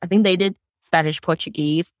 languages. I think they did Spanish,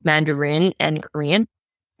 Portuguese, Mandarin, and Korean.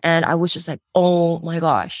 And I was just like, oh my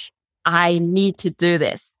gosh, I need to do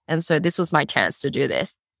this. And so this was my chance to do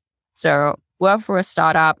this. So work for a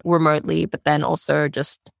startup remotely, but then also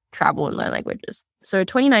just travel and learn languages. So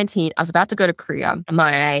 2019, I was about to go to Korea.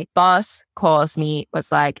 My boss calls me,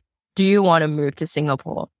 was like, do you want to move to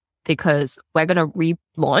Singapore? Because we're going to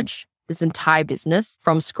relaunch this entire business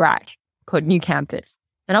from scratch called New Campus.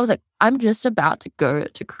 And I was like, I'm just about to go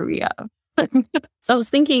to Korea. So I was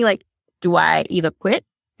thinking like, do I either quit?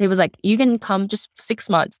 He was like, you can come just 6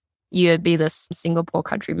 months. You'd be the Singapore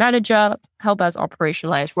country manager, help us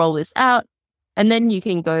operationalize, roll this out. And then you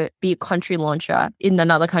can go be a country launcher in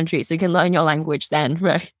another country. So you can learn your language then,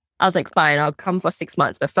 right? I was like, fine, I'll come for 6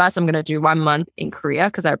 months. But first I'm going to do 1 month in Korea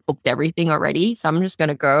because I booked everything already. So I'm just going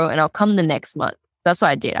to go and I'll come the next month. That's what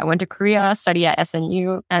I did. I went to Korea, studied at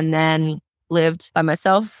SNU, and then lived by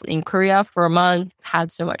myself in Korea for a month,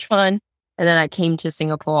 had so much fun. And then I came to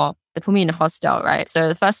Singapore. They put me in a hostel, right? So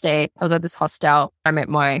the first day I was at this hostel, I met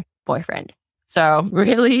my boyfriend. So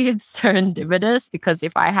really serendipitous because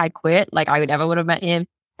if I had quit, like I never would have met him.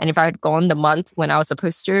 And if I had gone the month when I was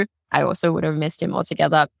supposed to, I also would have missed him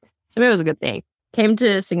altogether. So it was a good thing. Came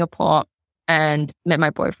to Singapore and met my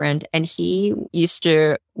boyfriend, and he used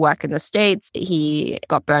to work in the States. He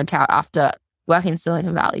got burnt out after working in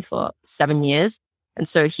Silicon Valley for 7 years. And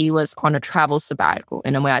so he was on a travel sabbatical.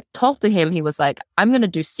 And then when I talked to him, he was like, I'm going to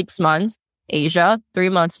do 6 months Asia, 3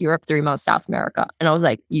 months Europe, 3 months South America. And I was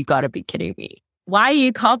like, you got to be kidding me. Why are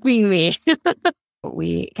you copying me?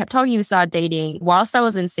 We kept talking, we started dating. Whilst I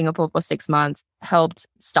was in Singapore for 6 months, helped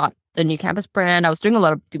start the New Campus brand. I was doing a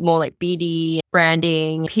lot of more like BD,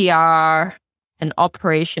 branding, PR, and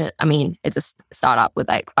operation. I mean, it's a startup with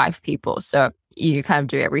like 5 people. So you kind of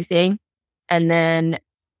do everything. And then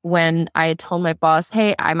when I told my boss,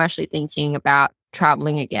 hey, I'm actually thinking about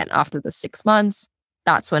traveling again after the 6 months,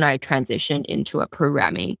 that's when I transitioned into a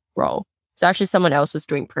programming role. So actually someone else was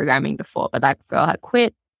doing programming before, but that girl had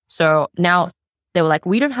quit. So now they were like,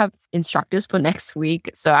 we don't have instructors for next week.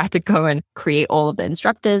 So I had to go and create all of the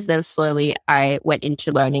instructors. Then slowly I went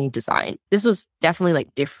into learning design. This was definitely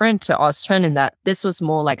like different to Austron in that this was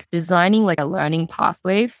more like designing like a learning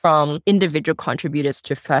pathway from individual contributors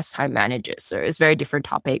to first-time managers. So it's very different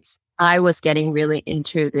topics. I was getting really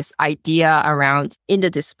into this idea around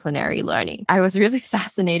interdisciplinary learning. I was really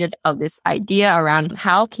fascinated of this idea around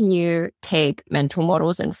how can you take mental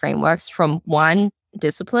models and frameworks from one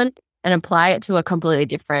discipline and apply it to a completely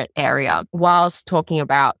different area whilst talking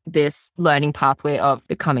about this learning pathway of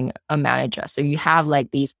becoming a manager. So you have like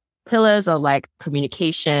these pillars of like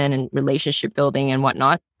communication and relationship building and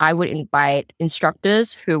whatnot. I would invite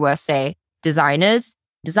instructors who were, say, designers.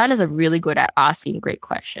 Designers are really good at asking great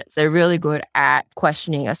questions. They're really good at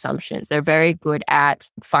questioning assumptions. They're very good at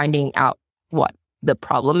finding out what the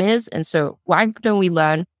problem is. And so why don't we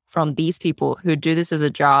learn from these people who do this as a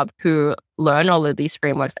job, who learn all of these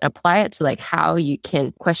frameworks and apply it to like how you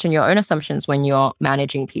can question your own assumptions when you're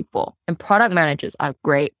managing people. And product managers are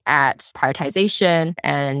great at prioritization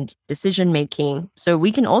and decision making. So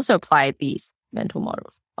we can also apply these mental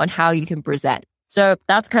models on how you can present. So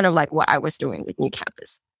that's kind of like what I was doing with New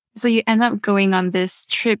Campus. So you end up going on this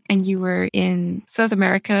trip and you were in South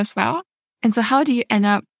America as well. And so how do you end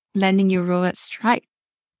up landing your role at Stripe?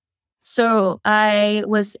 So I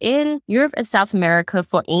was in Europe and South America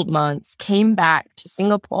for 8 months, came back to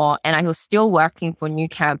Singapore, and I was still working for New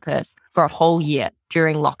Campus for a whole year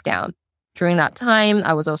during lockdown. During that time,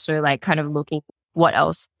 I was also like kind of looking what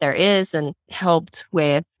else there is and helped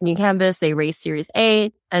with New Campus. They raised Series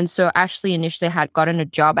A. And so Ashley initially had gotten a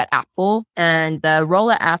job at Apple, and the role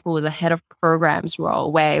at Apple was a head of programs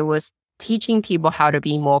role where it was teaching people how to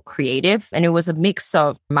be more creative. And it was a mix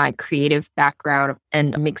of my creative background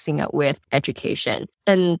and mixing it with education,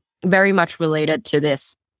 and very much related to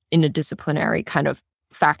this interdisciplinary kind of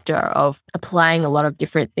factor of applying a lot of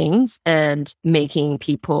different things and making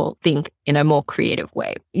people think in a more creative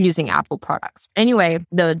way using Apple products. Anyway,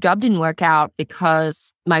 the job didn't work out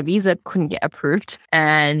because my visa couldn't get approved.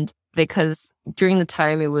 And because during the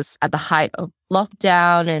time it was at the height of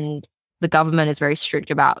lockdown and the government is very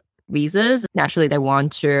strict about visas. Naturally, they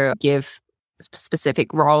want to give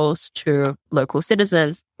specific roles to local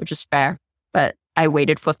citizens, which is fair. But I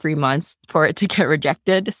waited for 3 months for it to get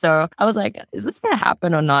rejected. So I was like, is this going to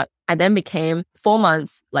happen or not? I then became 4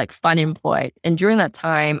 months like unemployed. And during that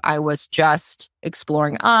time, I was just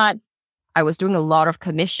exploring art. I was doing a lot of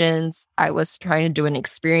commissions. I was trying to do an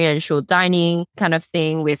experiential dining kind of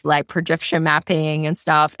thing with like projection mapping and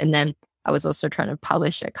stuff. And then I was also trying to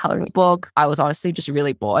publish a coloring book. I was honestly just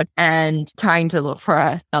really bored and trying to look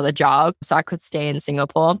for another job so I could stay in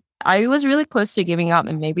Singapore. I was really close to giving up,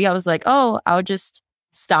 and maybe I was like, oh, I'll just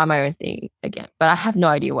start my own thing again. But I have no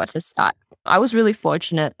idea what to start. I was really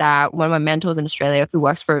fortunate that one of my mentors in Australia who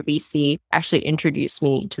works for a VC actually introduced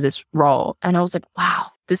me to this role. And I was like,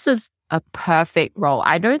 wow, this is a perfect role.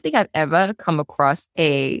 I don't think I've ever come across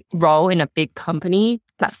a role in a big company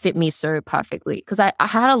that fit me so perfectly, because I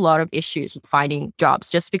had a lot of issues with finding jobs,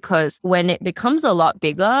 just because when it becomes a lot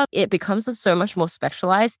bigger, it becomes so much more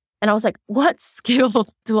specialized. And I was like, what skill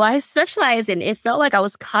do I specialize in? It felt like I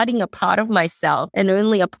was cutting a part of myself and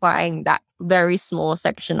only applying that very small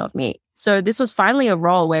section of me. So this was finally a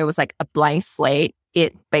role where it was like a blank slate.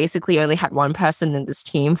 It basically only had one person in this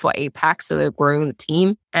team for APAC, so they're growing the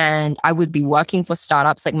team. And I would be working for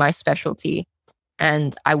startups, like my specialty.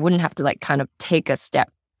 And I wouldn't have to like kind of take a step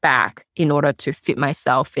back in order to fit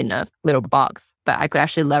myself in a little box. But I could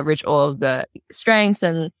actually leverage all of the strengths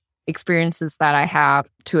and experiences that I have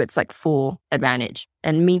to its like full advantage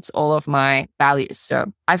and meets all of my values.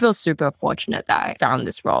 So I feel super fortunate that I found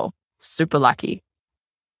this role. Super lucky.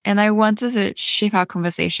 And I wanted to shift our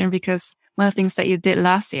conversation because one of the things that you did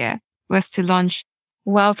last year was to launch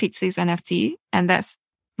Wild Pixies NFT. And that's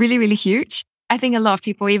really, really huge. I think a lot of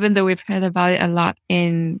people, even though we've heard about it a lot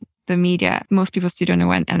in the media, most people still don't know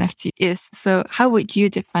what an NFT is. So how would you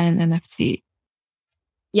define an NFT?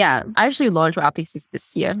 Yeah, I actually launched Wild Pixies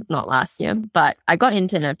this year, not last year, but I got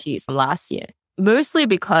into NFTs last year, mostly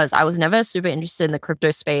because I was never super interested in the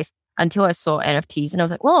crypto space until I saw NFTs and I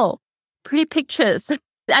was like, whoa, pretty pictures.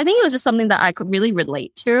 I think it was just something that I could really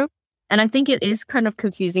relate to. And I think it is kind of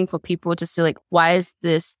confusing for people to see like, why is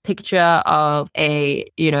this picture of a,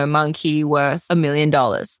 monkey worth $1 million?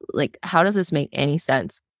 Like, how does this make any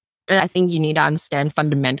sense? And I think you need to understand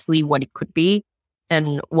fundamentally what it could be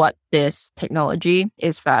and what this technology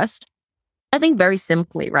is first. I think very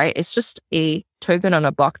simply, right? It's just a token on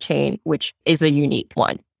a blockchain, which is a unique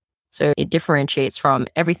one. So it differentiates from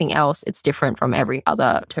everything else. It's different from every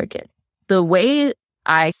other token. The way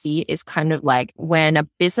I see is kind of like when a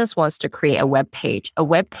business wants to create a web page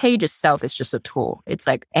itself is just a tool. It's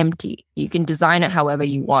like empty. You can design it however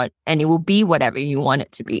you want and it will be whatever you want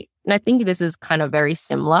it to be. And I think this is kind of very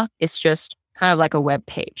similar. It's just kind of like a web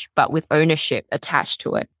page, but with ownership attached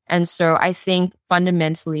to it. And so I think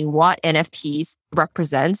fundamentally what NFTs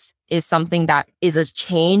represents is something that is a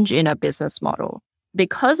change in a business model.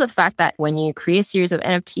 Because of the fact that when you create a series of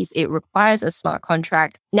NFTs, it requires a smart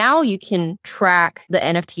contract. Now you can track the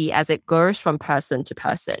NFT as it goes from person to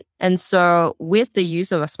person. And so with the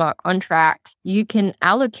use of a smart contract, you can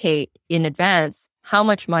allocate in advance how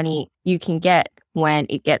much money you can get when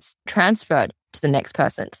it gets transferred to the next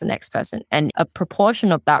person, and a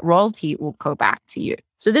proportion of that royalty will go back to you.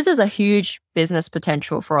 So this is a huge business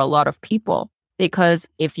potential for a lot of people, because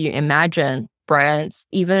if you imagine brands,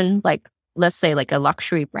 even like, let's say like a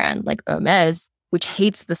luxury brand like Hermes, which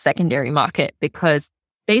hates the secondary market because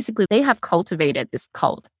basically they have cultivated this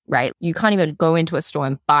cult, right? You can't even go into a store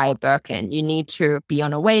and buy a Birkin. You need to be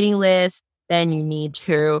on a waiting list. Then you need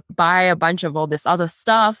to buy a bunch of all this other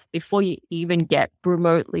stuff before you even get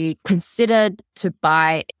remotely considered to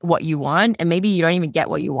buy what you want. And maybe you don't even get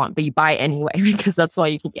what you want, but you buy it anyway because that's all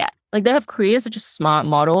you can get. Like they have created such a smart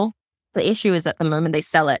model. The issue is at the moment they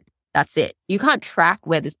sell it, that's it. You can't track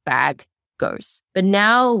where this bag goes. But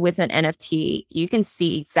now with an NFT, you can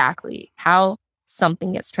see exactly how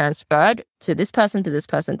something gets transferred to this person, to this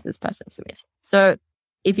person, to this person, to this. So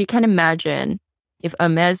if you can imagine, if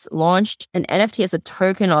Hermes launched an NFT as a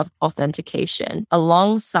token of authentication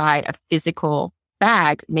alongside a physical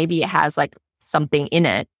bag, maybe it has like something in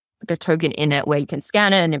it, like a token in it where you can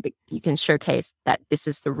scan it and you can showcase that this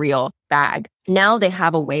is the real bag. Now they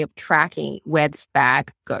have a way of tracking where this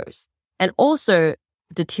bag goes. And also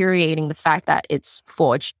deteriorating the fact that it's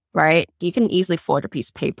forged, right? You can easily forge a piece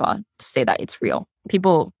of paper to say that it's real.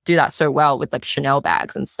 People do that so well with like Chanel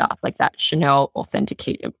bags and stuff, like that Chanel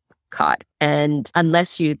authenticated card. And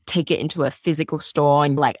unless you take it into a physical store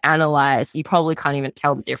and like analyze, you probably can't even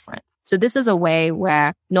tell the difference. So this is a way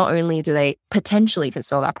where not only do they potentially can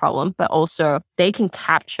solve that problem, but also they can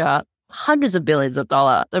capture hundreds of billions of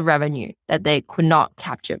dollars of revenue that they could not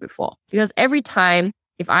capture before. Because every time,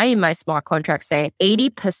 if I in my smart contract say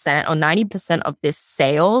 80% or 90% of this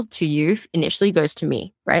sale to you initially goes to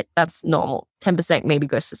me, right? That's normal. 10% maybe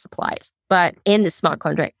goes to suppliers. But in the smart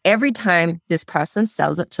contract, every time this person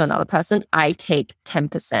sells it to another person, I take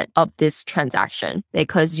 10% of this transaction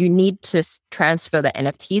because you need to transfer the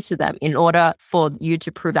NFT to them in order for you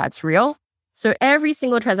to prove that's real. So every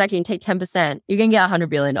single transaction, you take 10%, you can get $100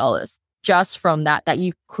 billion just from that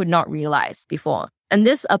you could not realize before. And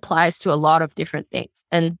this applies to a lot of different things.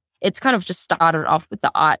 And it's kind of just started off with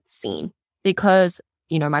the art scene because,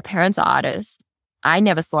 my parents are artists. I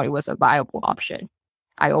never thought it was a viable option.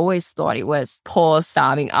 I always thought it was poor,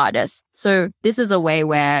 starving artists. So this is a way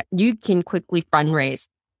where you can quickly fundraise,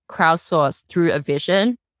 crowdsource through a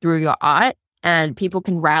vision, through your art, and people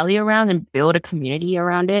can rally around and build a community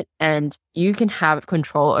around it, and you can have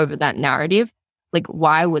control over that narrative, like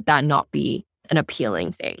why would that not be an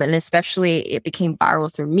appealing thing? And especially it became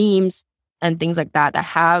viral through memes and things like that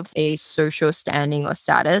have a social standing or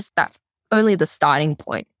status. That's only the starting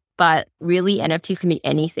point. But really, NFTs can be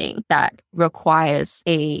anything that requires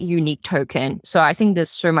a unique token. So I think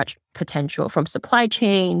there's so much potential from supply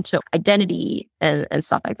chain to identity and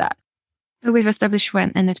stuff like that. We've established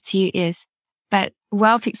what an NFT is, but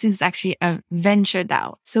WowPixels is actually a venture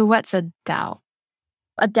DAO. So what's a DAO?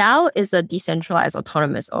 A DAO is a decentralized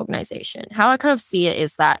autonomous organization. How I kind of see it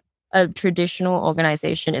is that a traditional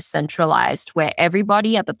organization is centralized where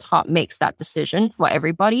everybody at the top makes that decision for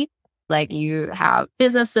everybody. Like you have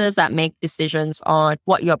businesses that make decisions on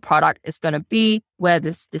what your product is going to be, where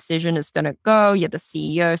this decision is going to go. You're the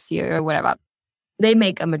CEO, COO, whatever. They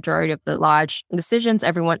make a majority of the large decisions.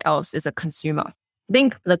 Everyone else is a consumer. I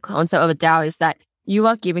think the concept of a DAO is that you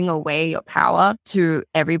are giving away your power to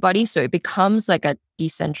everybody. So it becomes like a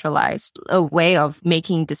decentralized a way of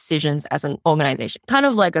making decisions as an organization, kind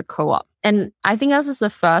of like a co-op. And I think this is the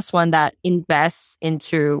first one that invests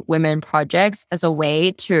into women projects as a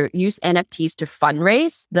way to use NFTs to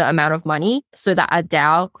fundraise the amount of money so that a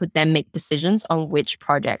DAO could then make decisions on which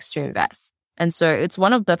projects to invest. And so it's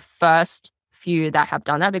one of the first few that have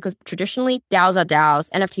done that, because traditionally DAOs are DAOs,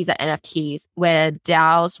 NFTs are NFTs, where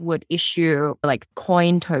DAOs would issue like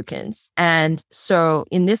coin tokens. And so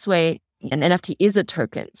in this way, an NFT is a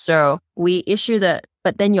token. So we issue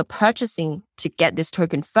but then you're purchasing to get this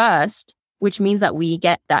token first, which means that we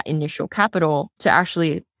get that initial capital to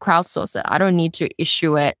actually crowdsource it. I don't need to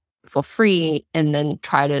issue it for free and then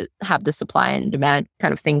try to have the supply and demand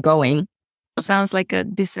kind of thing going. Sounds like a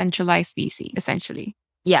decentralized VC, essentially.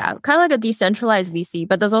 Yeah, kind of like a decentralized VC,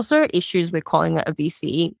 but there's also issues with calling it a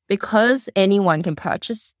VC because anyone can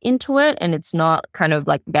purchase into it and it's not kind of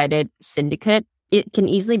like vetted syndicate. It can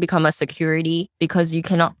easily become a security because you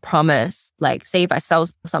cannot promise, like say if I sell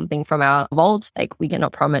something from our vault, like we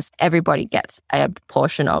cannot promise everybody gets a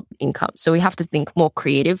portion of income. So we have to think more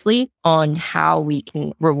creatively on how we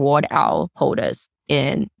can reward our holders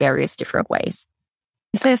in various different ways.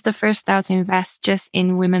 You say it's the first DAO to invest just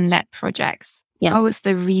in women-led projects. Yeah. What was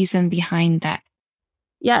the reason behind that?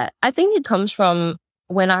 Yeah, I think it comes from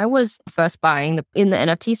when I was first buying in the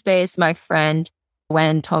NFT space, my friend went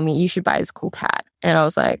and told me, you should buy this cool cat. And I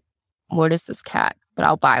was like, what is this cat? But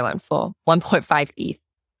I'll buy one for 1.5 ETH.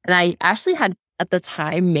 And I actually had at the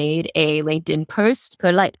time made a LinkedIn post.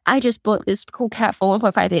 But like, I just bought this cool cat for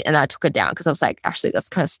 1.5 ETH and I took it down because I was like, actually, that's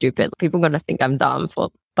kind of stupid. People are going to think I'm dumb for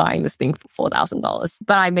buying this thing for $4,000.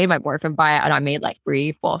 But I made my boyfriend buy it and I made like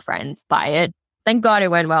 3-4 friends buy it. Thank God it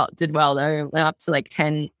went well. It did well though. It went up to like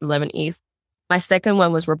 10, 11 ETH. My second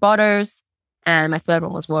one was Robotos. And my third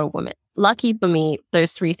one was Water Woman. Lucky for me,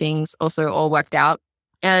 those 3 things also all worked out.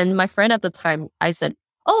 And my friend at the time, I said,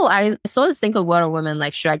 oh, I saw this thing called Water Woman.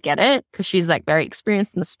 Like, should I get it? Because she's like very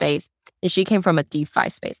experienced in the space. And she came from a DeFi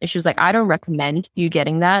space. And she was like, I don't recommend you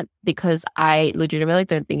getting that because I legitimately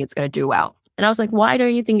don't think it's going to do well. And I was like, why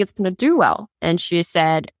don't you think it's going to do well? And she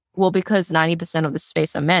said, well, because 90% of the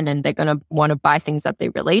space are men and they're going to want to buy things that they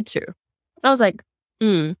relate to. And I was like,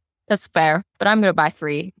 that's fair, but I'm going to buy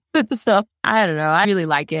 3. So I don't know. I really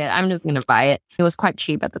like it. I'm just going to buy it. It was quite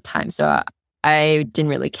cheap at the time. So I didn't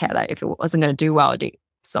really care that if it wasn't going to do well,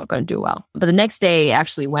 it's not going to do well. But the next day it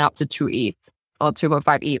actually went up to 2 ETH or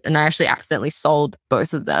 2.5 ETH. And I actually accidentally sold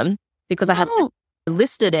both of them because I had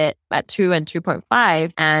listed it at 2 and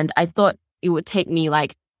 2.5. And I thought it would take me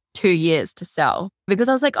like 2 years to sell because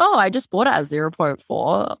I was like, oh, I just bought it at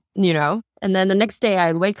 0.4, you know? And then the next day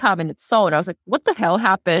I wake up and it's sold. I was like, what the hell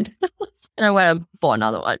happened? And I went and bought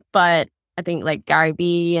another one. But I think like Gary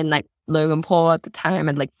Vee and like Logan Paul at the time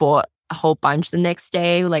had like bought a whole bunch the next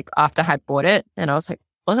day, like after I had bought it. And I was like,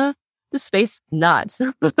 what? This space nuts.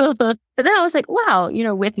 But then I was like, wow, you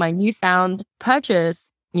know, with my newfound purchase,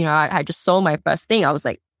 you know, I just sold my first thing. I was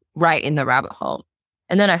like right in the rabbit hole.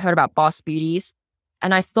 And then I heard about Boss Beauties.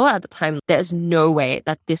 And I thought at the time, there's no way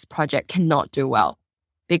that this project cannot do well.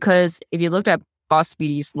 Because if you looked at Boss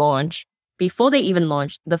Beauty's launch, before they even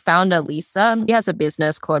launched, the founder, Lisa, she has a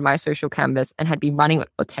business called My Social Canvas and had been running it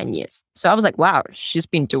for 10 years. So I was like, wow, she's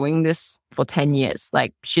been doing this for 10 years.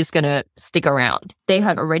 Like, she's going to stick around. They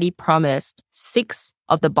had already promised 6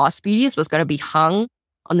 of the Boss Beauties was going to be hung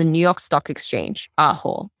on the New York Stock Exchange art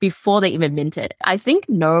hall before they even minted. I think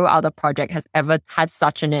no other project has ever had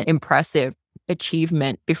such an impressive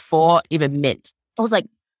achievement before even mint. I was like,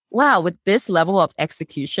 wow, with this level of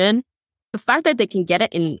execution, the fact that they can get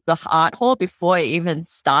it in the art hall before it even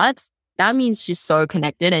starts that means she's so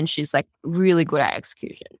connected and she's like really good at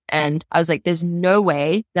execution. And I was like, there's no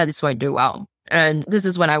way that this won't do well. And this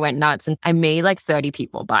is when I went nuts and I made like 30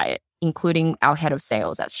 people buy it, including our head of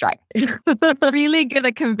sales at Stripe. Really good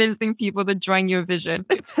at convincing people to join your vision.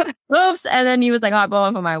 Oops. And then he was like, oh, I bought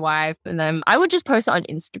one for my wife. And then I would just post it on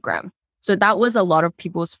Instagram. So that was a lot of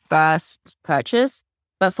people's first purchase.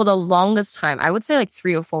 But for the longest time, I would say like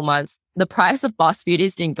 3 or 4 months, the price of Boss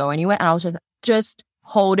Beauties didn't go anywhere. And I was just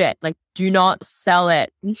hold it. Like, do not sell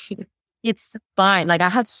it. It's fine. Like I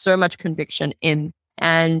had so much conviction in.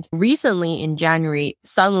 And recently in January,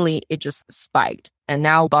 suddenly it just spiked. And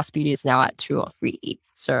now Boss Beauty is now at 2 or 3 ETH.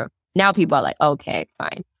 So now people are like, okay,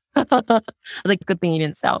 fine. I was like, good thing you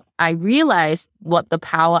didn't sell. I realized what the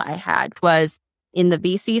power I had was in the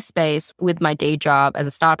VC space with my day job as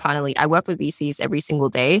a startup partner lead. I work with VCs every single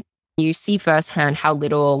day. You see firsthand how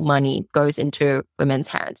little money goes into women's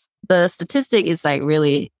hands. The statistic is like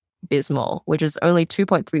really abysmal, which is only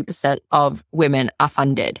 2.3% of women are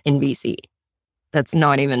funded in VC. That's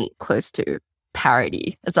not even close to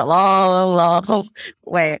parity. It's a long, long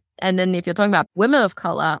way. And then if you're talking about women of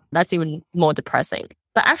color, that's even more depressing.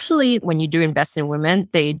 But actually, when you do invest in women,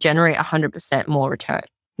 they generate 100% more return.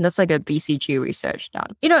 And that's like a BCG research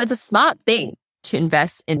done. It's a smart thing to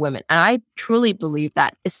invest in women. And I truly believe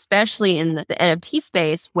that, especially in the NFT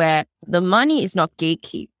space where the money is not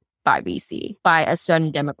gatekept by VC, by a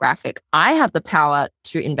certain demographic. I have the power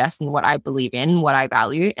to invest in what I believe in, what I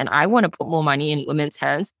value, and I want to put more money in women's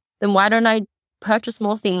hands. Then why don't I purchase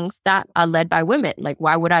more things that are led by women? Like,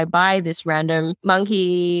 why would I buy this random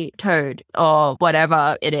monkey toad or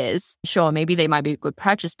whatever it is? Sure, maybe they might be a good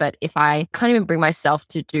purchase, but if I can't even bring myself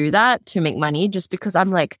to do that, to make money, just because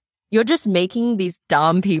I'm like, you're just making these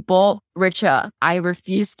dumb people richer. I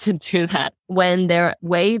refuse to do that when there are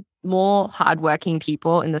way more hardworking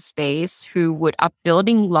people in the space who are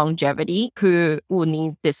building longevity, who will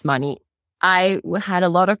need this money. I had a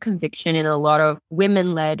lot of conviction in a lot of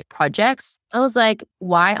women-led projects. I was like,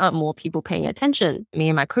 why aren't more people paying attention? Me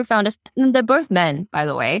and my co-founders, and they're both men, by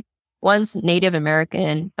the way. One's Native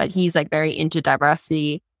American, but he's like very into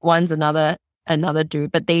diversity. One's another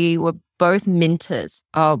dude, but they were both minters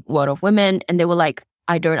of World of Women. And they were like,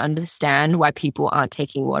 I don't understand why people aren't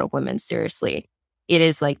taking World of Women seriously. It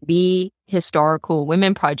is like the historical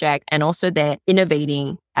women project. And also they're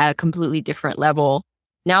innovating at a completely different level.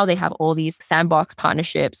 Now they have all these sandbox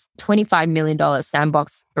partnerships, $25 million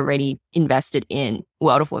sandbox already invested in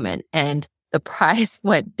World of Women. And the price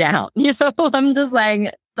went down, I'm just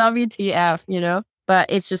like, WTF,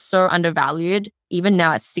 But it's just so undervalued. Even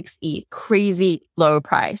now at 6 ETH, crazy low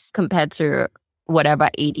price compared to whatever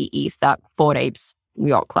 80 ETH that Bored Apes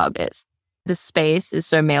Yacht Club is. The space is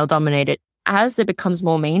so male dominated. As it becomes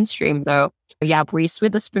more mainstream though, you have Reese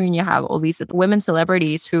Witherspoon, you have all these women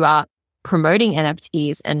celebrities who are promoting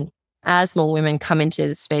NFTs. And as more women come into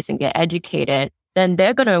the space and get educated, then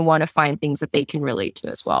they're going to want to find things that they can relate to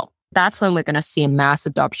as well. That's when we're going to see a mass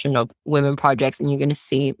adoption of women projects and you're going to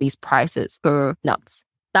see these prices go nuts.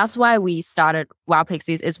 That's why we started Wow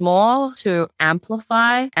Pixies. It's more to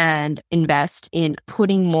amplify and invest in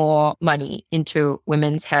putting more money into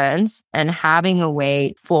women's hands and having a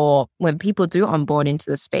way for when people do onboard into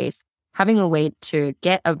the space, having a way to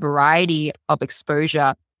get a variety of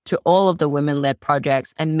exposure to all of the women-led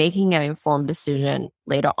projects and making an informed decision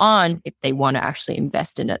later on if they want to actually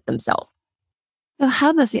invest in it themselves. So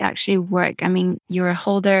how does it actually work? I mean, you're a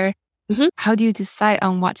holder. Mm-hmm. How do you decide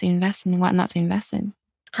on what to invest in and what not to invest in?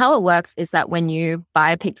 How it works is that when you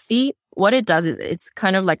buy a Pixie, what it does is it's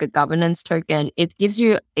kind of like a governance token. It gives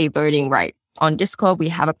you a voting right. On Discord, we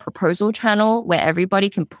have a proposal channel where everybody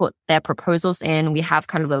can put their proposals in. We have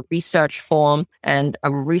kind of a research form and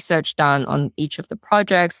a research done on each of the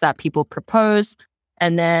projects that people propose.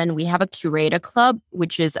 And then we have a curator club,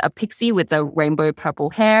 which is a Pixie with the rainbow purple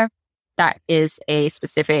hair. That is a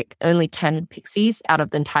specific, only 10 Pixies out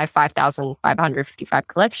of the entire 5,555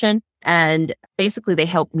 collection. And basically they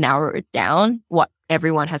help narrow it down what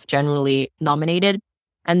everyone has generally nominated.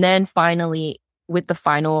 And then finally, with the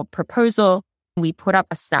final proposal, we put up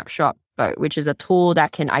a snapshot vote, which is a tool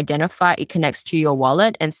that can identify, it connects to your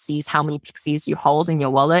wallet and sees how many Pixies you hold in your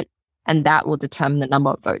wallet. And that will determine the number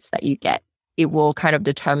of votes that you get. It will kind of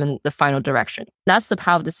determine the final direction. That's the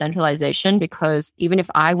power of decentralization, because even if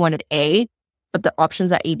I wanted A, but the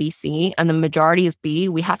options are A, B, C, and the majority is B,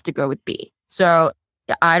 we have to go with B. So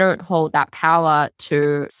I don't hold that power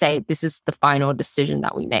to say this is the final decision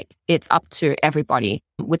that we make. It's up to everybody.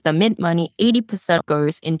 With the mint money, 80%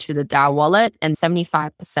 goes into the DAO wallet and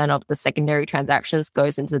 75% of the secondary transactions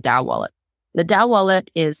goes into the DAO wallet. The DAO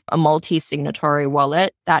wallet is a multi-signatory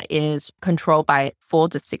wallet that is controlled by 4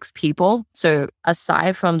 to 6 people. So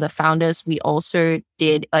aside from the founders, we also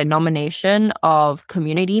did a nomination of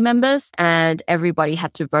community members, and everybody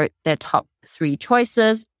had to vote their top 3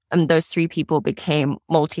 choices. And those 3 people became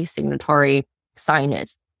multi-signatory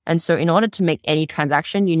signers. And so in order to make any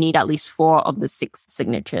transaction, you need at least 4 of the 6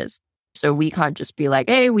 signatures. So we can't just be like,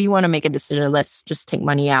 hey, we want to make a decision, let's just take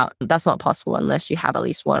money out. That's not possible unless you have at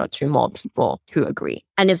least 1 or 2 more people who agree.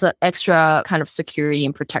 And it's an extra kind of security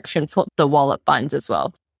and protection for the wallet funds as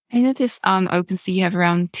well. I noticed on OpenSea you have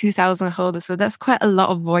around 2,000 holders, so that's quite a lot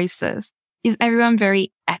of voices. Is everyone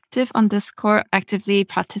very active on Discord, actively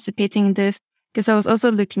participating in this? Because I was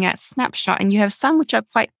also looking at Snapshot, and you have some which are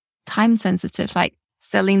quite time sensitive, like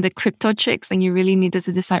selling the crypto chicks, and you really needed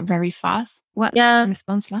to decide very fast. What's the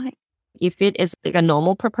response like? If it is like a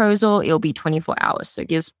normal proposal, it'll be 24 hours. So it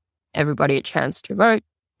gives everybody a chance to vote.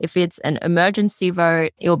 If it's an emergency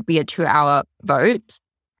vote, it'll be a 2-hour vote.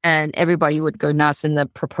 And everybody would go nuts in the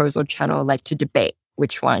proposal channel, like to debate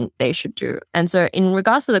which one they should do. And so in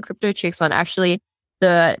regards to the crypto chicks one, actually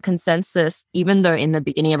the consensus, even though in the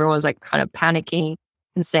beginning everyone was like kind of panicking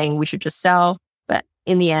and saying we should just sell, but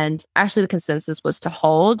in the end, actually the consensus was to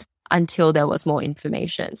hold until there was more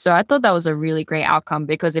information. So I thought that was a really great outcome,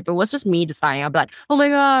 because if it was just me deciding, I'd be like, oh my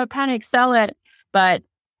God, panic, sell it. But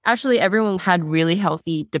actually everyone had really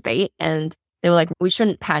healthy debate, and they were like, we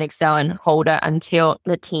shouldn't panic sell and hold it until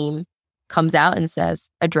the team comes out and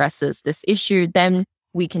addresses this issue, then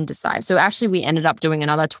we can decide. So actually we ended up doing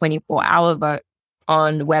another 24-hour vote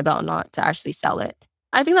on whether or not to actually sell it.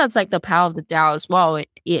 I think that's like the power of the DAO as well.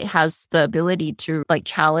 It has the ability to like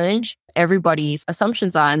challenge everybody's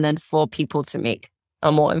assumptions are, and then for people to make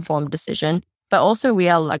a more informed decision. But also we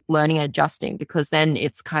are like learning and adjusting, because then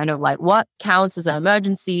it's kind of like what counts as an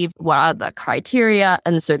emergency, what are the criteria?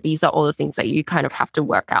 And so these are all the things that you kind of have to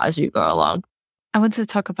work out as you go along. I want to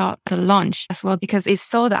talk about the launch as well, because it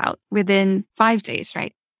sold out within 5 days,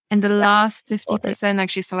 right? And the last 50%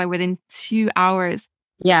 actually sold out within 2 hours.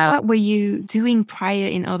 Yeah. What were you doing prior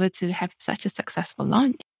in order to have such a successful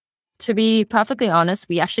launch? To be perfectly honest,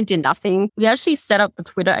 we actually did nothing. We actually set up the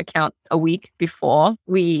Twitter account a week before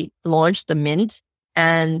we launched the mint,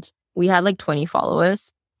 and we had like 20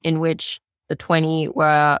 followers, in which the 20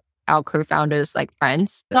 were our co-founders, like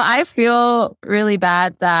friends. So I feel really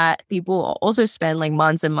bad that people also spend like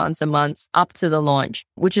months and months and months up to the launch,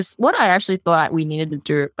 which is what I actually thought we needed to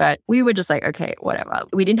do. But we were just like, okay, whatever.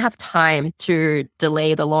 We didn't have time to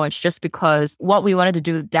delay the launch, just because what we wanted to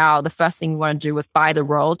do with DAO, the first thing we wanted to do was buy the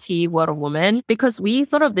royalty World of Women, because we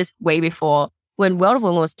thought of this way before when World of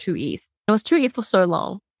Women was 2 ETH. It was 2 ETH for so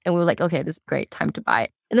long. And we were like, okay, this is great, time to buy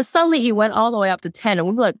it. And then suddenly it went all the way up to 10, and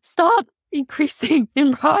we were like, stop increasing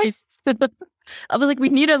in price. I was like, we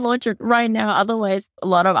need to launch it right now. Otherwise, a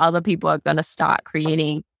lot of other people are going to start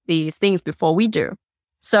creating these things before we do.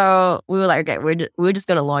 So we were like, okay, we're just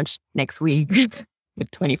going to launch next week with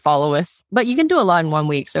 20 followers. But you can do a lot in 1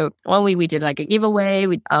 week. So 1 week we did like a giveaway.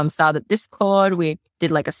 We started Discord. We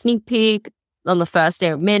did like a sneak peek. On the first day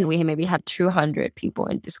of mint, we maybe had 200 people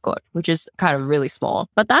in Discord, which is kind of really small.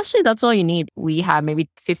 But actually, that's all you need. We had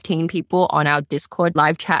maybe 15 people on our Discord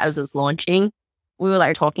live chat as it was launching. We were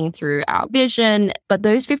like talking through our vision, but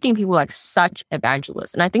those 15 people were like such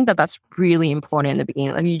evangelists. And I think that that's really important in the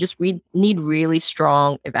beginning. Like you just need really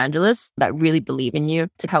strong evangelists that really believe in you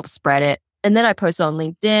to help spread it. And then I posted on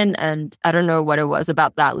LinkedIn, and I don't know what it was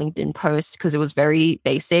about that LinkedIn post, because it was very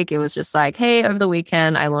basic. It was just like, hey, over the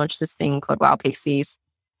weekend, I launched this thing called Wow Pixies.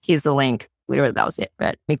 Here's the link. Literally, that was it.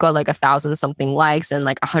 But we got like 1,000 something likes and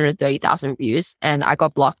like 130,000 views. And I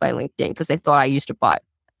got blocked by LinkedIn because they thought I used a bot.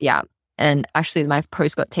 Yeah. And actually, my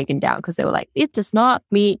post got taken down because they were like, it does not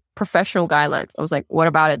meet professional guidelines. I was like, what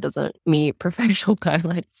about it doesn't meet professional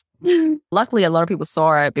guidelines? Luckily, a lot of people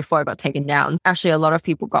saw it before it got taken down. Actually, a lot of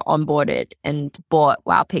people got onboarded and bought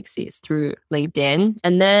Wow Pixies through LinkedIn.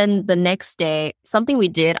 And then the next day, something we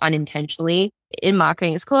did unintentionally in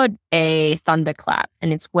marketing is called a thunderclap.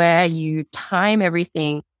 And it's where you time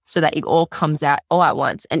everything so that it all comes out all at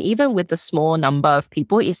once. And even with the small number of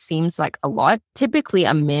people, it seems like a lot. Typically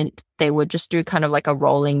a mint, they would just do kind of like a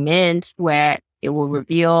rolling mint where it will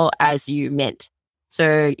reveal as you mint.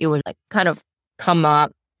 So it would like kind of come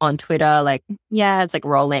up on Twitter, like, yeah, it's like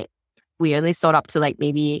rolling. We only sold up to like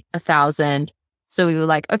maybe 1,000. So we were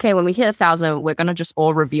like, okay, when we hit 1,000, we're going to just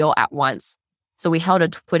all reveal at once. So we held a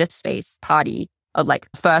Twitter space party of like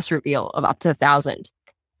first reveal of up to 1,000.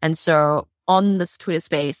 And so on this Twitter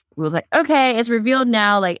space, we were like, okay, it's revealed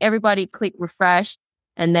now. Like everybody click refresh.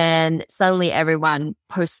 And then suddenly everyone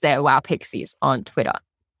posts their Wow Pixies on Twitter.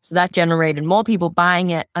 So that generated more people buying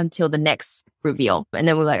it until the next reveal. And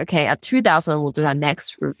then we're like, okay, at 2,000, we'll do our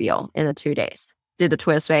next reveal in the 2 days. Did the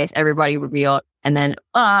Twitter space, everybody revealed, and then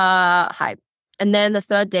hype. And then the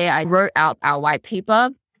third day, I wrote out our white paper,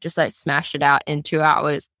 just like smashed it out in 2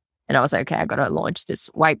 hours. And I was like, okay, I got to launch this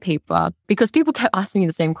white paper because people kept asking me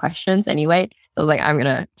the same questions anyway. I was like, I'm going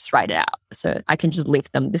to just write it out so I can just link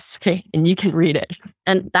them this way and you can read it.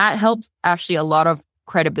 And that helped actually a lot of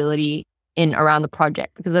credibility in around the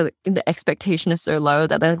project because the expectation is so low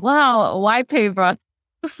that they're like, wow, a white paper.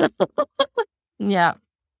 Yeah.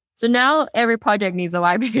 So now every project needs a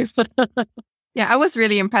white paper. Yeah, I was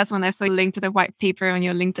really impressed when I saw a link to the white paper on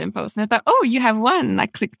your LinkedIn post. And I thought, oh, you have one. And I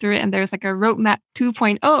clicked through it and there's like a roadmap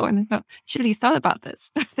 2.0. And I thought, should have really thought about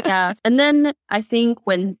this. Yeah. And then I think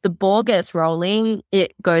when the ball gets rolling,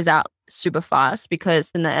 it goes out super fast because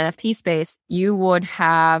in the NFT space, you would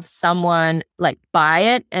have someone like buy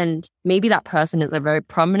it. And maybe that person is a very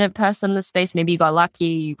prominent person in the space. Maybe you got lucky,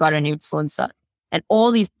 you got an influencer. And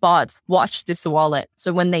all these bots watch this wallet.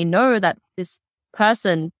 So when they know that this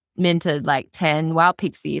person minted like 10 wild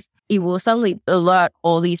pixies, it will suddenly alert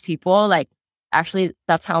all these people. Like, actually,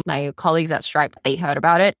 that's how my colleagues at Stripe, they heard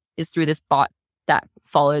about it, is through this bot that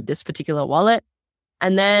followed this particular wallet.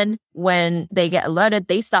 And then when they get alerted,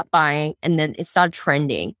 they start buying and then it started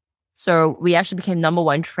trending. So we actually became number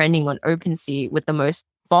one trending on OpenSea with the most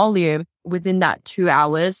volume. Within that 2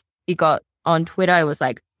 hours, it got on Twitter, it was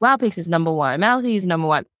like, Wild Pixies number one, Maliki is number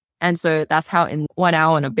one. And so that's how in 1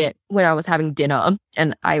 hour and a bit, when I was having dinner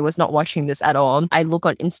and I was not watching this at all, I look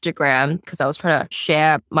on Instagram because I was trying to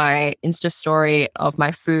share my Insta story of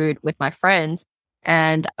my food with my friends.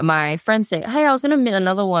 And my friend said, hey, I was going to mint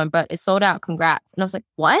another one, but it sold out. Congrats. And I was like,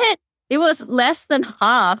 what? It was less than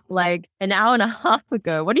half, like an hour and a half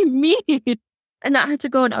ago. What do you mean? And I had to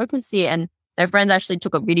go on OpenSea. And my friends actually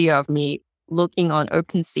took a video of me looking on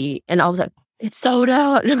OpenSea. And I was like, it's sold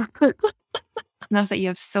out. Now that you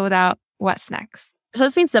have sold out, what's next? So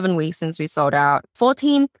it's been 7 weeks since we sold out.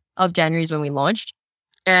 14th of January is when we launched.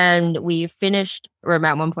 And we finished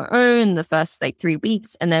Roadmap 1.0 in the first 3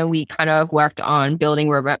 weeks. And then we kind of worked on building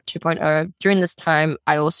Roadmap 2.0. During this time,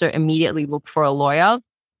 I also immediately looked for a lawyer.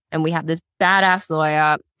 And we have this badass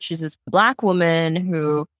lawyer. She's this Black woman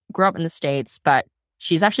who grew up in the States, but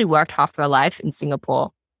she's actually worked half her life in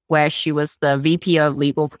Singapore, where she was the VP of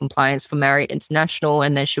Legal Compliance for Marriott International.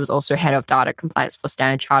 And then she was also head of data compliance for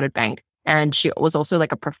Standard Chartered Bank. And she was also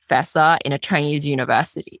like a professor in a Chinese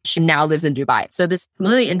university. She now lives in Dubai. So this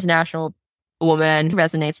completely international woman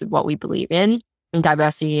resonates with what we believe in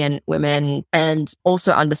diversity and women, and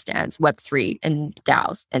also understands Web3 and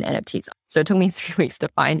DAOs and NFTs. So it took me 3 weeks to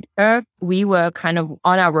find her. We were kind of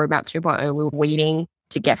on our Roadmap 2.0. We were waiting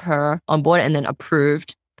to get her on board and then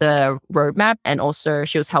approved the roadmap. And also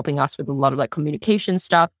she was helping us with a lot of communication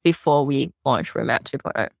stuff before we launched Roadmap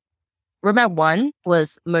 2.0. Roadmap 1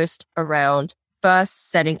 was most around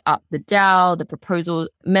first setting up the DAO, the proposal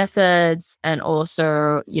methods, and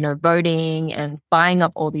also, voting and buying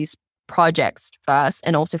up all these projects first,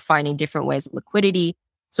 and also finding different ways of liquidity.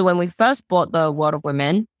 So when we first bought the World of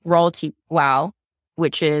Women Royalty WOW,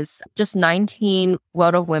 which is just 19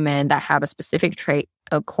 World of Women that have a specific trait,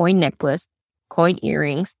 a coin necklace, coin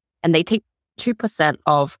earrings, and they take 2%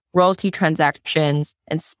 of royalty transactions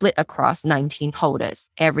and split across 19 holders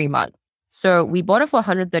every month. So we bought it for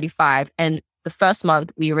 135, and the first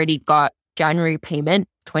month we already got January payment,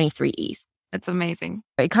 23 ETH. That's amazing.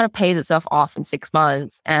 It kind of pays itself off in 6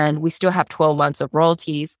 months, and we still have 12 months of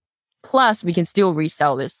royalties. Plus, we can still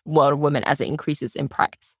resell this World of Women as it increases in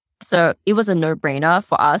price. So it was a no-brainer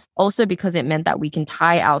for us, also because it meant that we can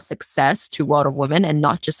tie our success to World of Women and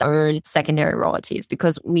not just own secondary royalties,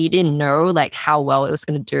 because we didn't know how well it was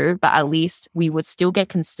going to do, but at least we would still get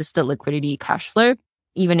consistent liquidity cash flow.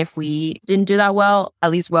 Even if we didn't do that well,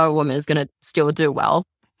 at least World of Women is going to still do well.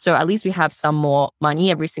 So at least we have some more money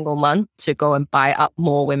every single month to go and buy up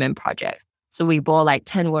more women projects. So we bought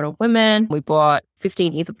 10 World of Women. We bought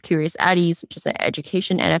 15 ETH of Curious Addies, which is an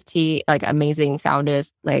education NFT, amazing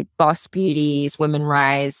founders like Boss Beauties, Women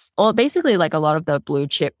Rise, or basically a lot of the blue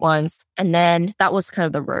chip ones. And then that was kind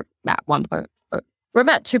of the Roadmap 1.0.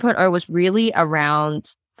 Roadmap 2.0 was really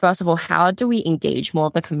around, first of all, how do we engage more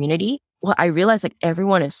of the community? Well, I realized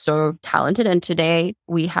everyone is so talented. And today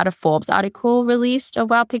we had a Forbes article released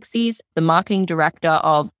of Wild Pixies. The marketing director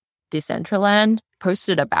of Decentraland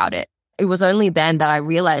posted about it. It was only then that I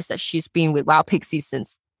realized that she's been with Wild Pixies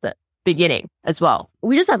since the beginning as well.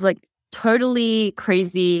 We just have totally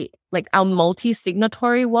crazy, our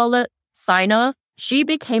multi-signatory wallet signer. She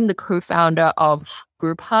became the co-founder of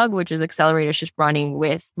Group Hug, which is accelerator she's running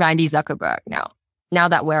with Randy Zuckerberg now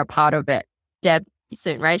that we're a part of it. Deb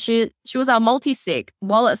soon, right? She was our multi-sig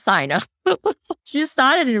wallet signer. She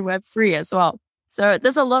started in Web3 as well. So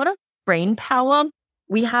there's a lot of brain power.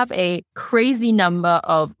 We have a crazy number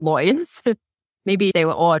of lawyers. Maybe they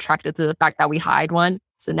were all attracted to the fact that we hired one.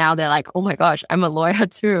 So now they're like, oh my gosh, I'm a lawyer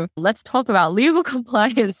too. Let's talk about legal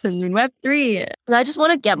compliance in Web3. And I just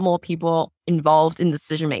want to get more people involved in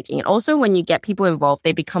decision-making. And also when you get people involved,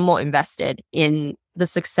 they become more invested in the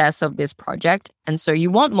success of this project. And so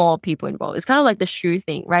you want more people involved. It's kind of like the shoe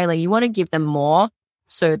thing, right? Like you want to give them more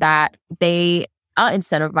so that they are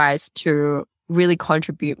incentivized to really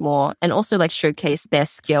contribute more and also like showcase their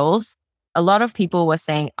skills. A lot of people were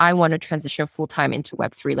saying, I want to transition full-time into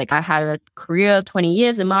Web3. Like I had a career of 20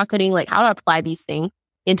 years in marketing. Like how to apply these things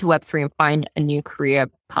into Web3 and find a new career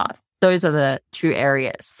path. Those are the two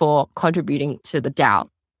areas for contributing to the DAO.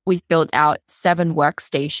 We've built out 7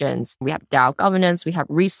 workstations. We have DAO governance. We have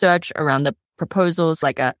research around the proposals,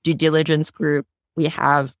 like a due diligence group. We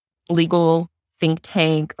have legal think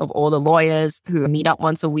tank of all the lawyers who meet up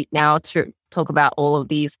once a week now to talk about all of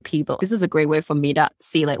these people. This is a great way for me to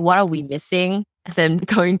see like, what are we missing? And then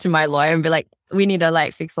going to my lawyer and be like, we need to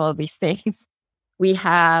like fix all of these things. We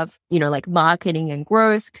have, like marketing and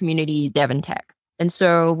growth, community, dev and tech. And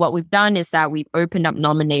so what we've done is that we've opened up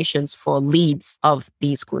nominations for leads of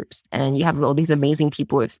these groups. And you have all these amazing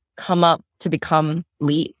people who've come up to become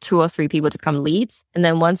lead, 2 or 3 people to become leads. And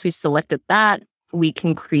then once we've selected that, we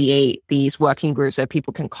can create these working groups where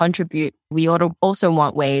people can contribute. We also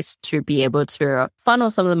want ways to be able to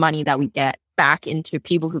funnel some of the money that we get back into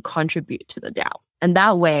people who contribute to the DAO. And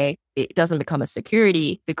that way, it doesn't become a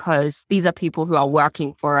security because these are people who are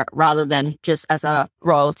working for it rather than just as a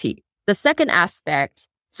royalty. The second aspect,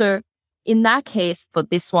 so in that case, for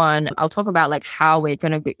this one, I'll talk about like how we're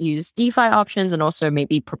going to use DeFi options and also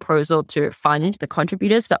maybe proposal to fund the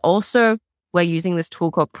contributors, but also we're using this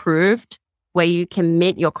tool called Proved, where you can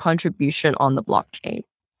mint your contribution on the blockchain.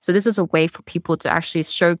 So this is a way for people to actually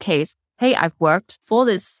showcase, hey, I've worked for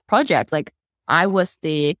this project. Like I was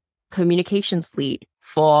the communications lead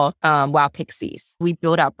for Wow Pixies. We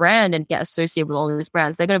build our brand and get associated with all of these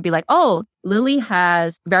brands. They're going to be like, oh, Lily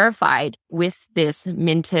has verified with this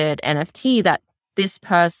minted NFT that this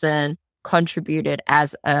person contributed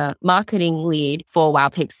as a marketing lead for Wow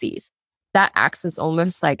Pixies. That acts as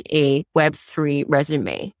almost like a Web3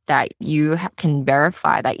 resume that you can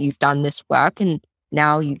verify that you've done this work. And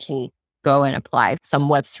now you can go and apply some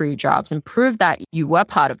Web3 jobs and prove that you were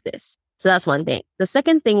part of this. So that's one thing. The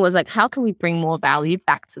second thing was like, how can we bring more value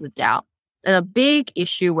back to the DAO? And a big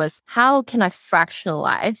issue was, how can I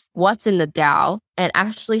fractionalize what's in the DAO and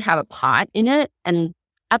actually have a part in it? And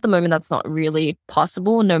at the moment, that's not really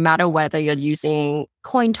possible. No matter whether you're using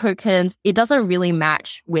coin tokens, it doesn't really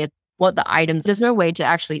match with what the items, there's no way to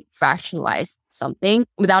actually fractionalize something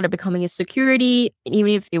without it becoming a security.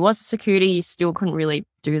 Even if it was a security, you still couldn't really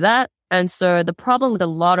do that. And so the problem with a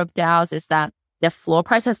lot of DAOs is that their floor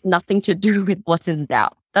price has nothing to do with what's in the DAO.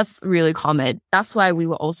 That's really common. That's why we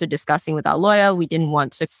were also discussing with our lawyer. We didn't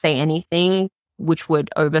want to say anything which would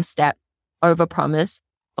overpromise,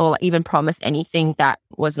 or even promise anything that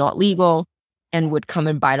was not legal and would come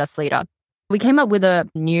and bite us later. We came up with a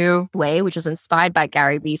new way, which was inspired by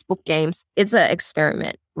Gary Vee's book games. It's an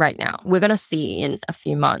experiment right now. We're going to see in a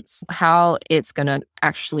few months how it's going to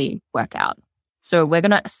actually work out. So we're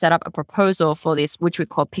going to set up a proposal for this, which we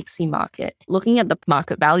call Pixie Market. Looking at the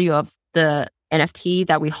market value of the NFT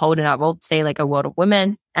that we hold in our vault, say like a World of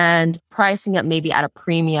Women, and pricing it maybe at a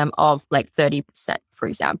premium of like 30%, for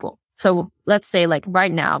example. So let's say like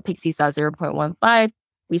right now, Pixies are 0.15.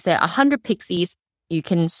 We say 100 Pixies, you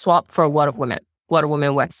can swap for a World of Women. World of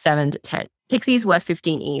Women worth 7 to 10. Pixies worth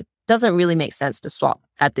 15 ETH. Doesn't really make sense to swap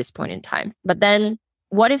at this point in time. But then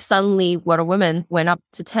what if suddenly World of Women went up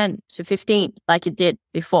to 10 to 15 like it did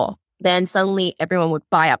before? Then suddenly everyone would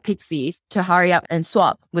buy up Pixies to hurry up and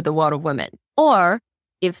swap with the World of Women. Or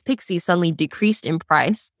if Pixies suddenly decreased in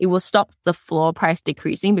price, it will stop the floor price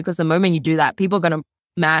decreasing, because the moment you do that, people are going to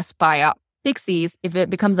mass buy up Pixies. If it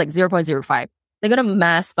becomes like 0.05, they're going to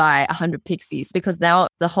mass buy 100 Pixies, because now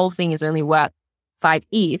the whole thing is only worth 5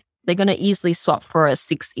 ETH. They're going to easily swap for a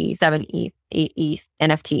 6 ETH, 7 ETH, 8 ETH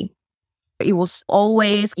NFT. It will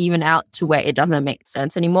always even out to where it doesn't make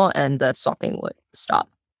sense anymore and the swapping would stop.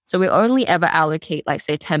 So we only ever allocate like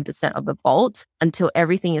say 10% of the vault until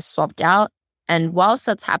everything is swapped out. And whilst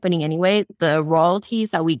that's happening anyway, the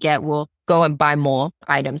royalties that we get will go and buy more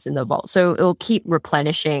items in the vault. So it will keep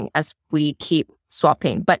replenishing as we keep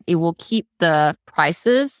swapping, but it will keep the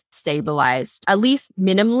prices stabilized, at least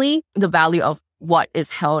minimally the value of what is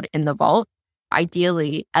held in the vault.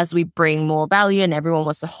 Ideally, as we bring more value and everyone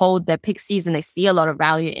wants to hold their Pixies and they see a lot of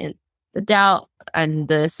value in the DAO and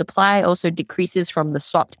the supply also decreases from the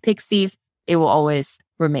swapped pixies, it will always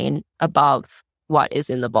remain above what is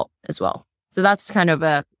in the vault as well. So that's kind of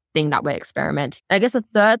a thing that we're experimenting. I guess the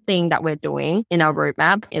third thing that we're doing in our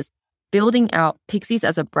roadmap is building out Pixies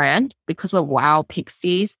as a brand. Because we're WOW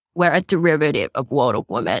Pixies, we're a derivative of World of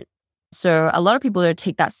Women. So a lot of people don't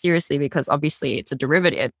take that seriously because obviously it's a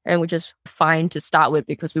derivative, and which is fine to start with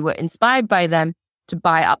because we were inspired by them to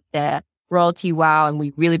buy up their royalty WOW and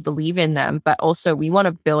we really believe in them. But also we want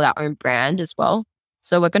to build our own brand as well.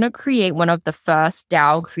 So we're going to create one of the first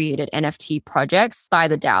DAO created NFT projects by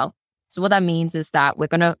the DAO. So what that means is that we're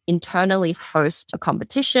going to internally host a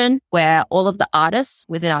competition where all of the artists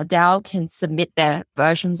within our DAO can submit their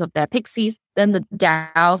versions of their pixies. Then the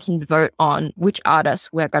DAO can vote on which artists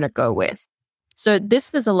we're going to go with. So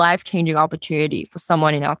this is a life-changing opportunity for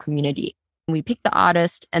someone in our community. We pick the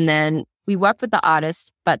artist and then we work with the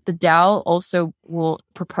artist, but the DAO also will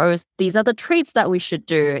propose, these are the traits that we should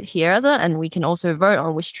do here, and we can also vote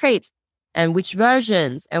on which traits and which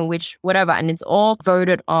versions and which whatever. And it's all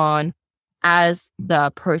voted on as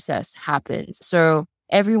the process happens. So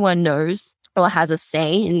everyone knows or has a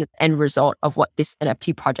say in the end result of what this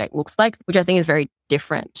NFT project looks like, which I think is very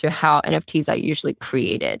different to how NFTs are usually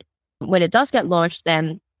created. When it does get launched,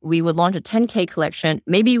 then we would launch a 10K collection.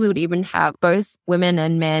 Maybe we would even have both women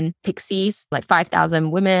and men pixies, like 5,000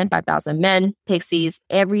 women, 5,000 men pixies.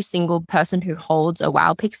 Every single person who holds a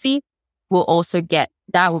WOW pixie will also get,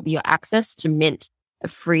 that will be your access to mint a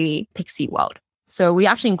free pixie world. So we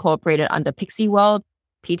actually incorporated under Pixie World,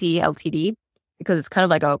 PT Ltd, because it's kind of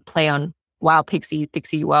like a play on WOW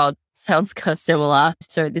Pixie World. Sounds kind of similar.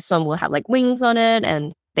 So this one will have like wings on it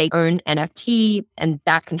and they own NFT and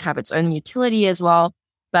that can have its own utility as well.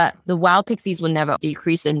 But the WOW Pixies will never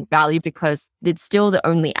decrease in value because it's still the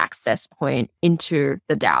only access point into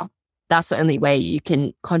the DAO. That's the only way you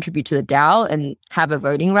can contribute to the DAO and have a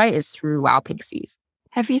voting right is through WOW Pixies.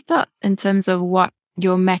 Have you thought in terms of what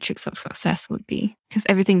your metrics of success would be? Because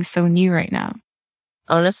everything's so new right now.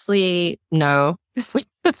 Honestly, no.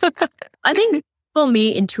 I think for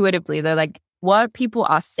me, intuitively, they're like what people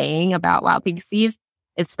are saying about WOW Pixies,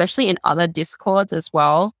 especially in other Discords as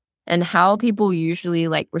well, and how people usually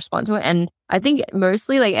like respond to it. And I think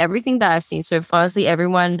mostly like everything that I've seen so far, honestly,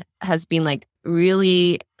 everyone has been like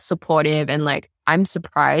really supportive and like I'm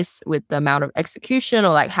surprised with the amount of execution or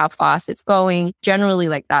like how fast it's going. Generally,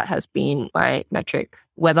 like that has been my metric,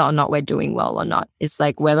 whether or not we're doing well or not. It's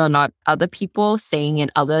like whether or not other people saying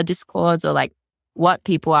in other Discords or like what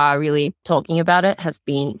people are really talking about it has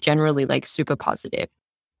been generally like super positive.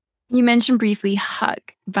 You mentioned briefly Hug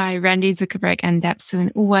by Randy Zuckerberg and Deb Soon.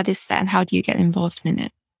 What is that and how do you get involved in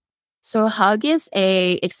it? So Hug is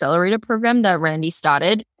a accelerator program that Randy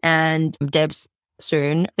started and Deb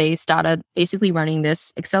Soon. They started basically running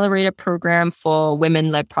this accelerator program for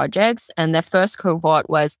women-led projects. And their first cohort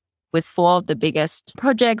was with 4 of the biggest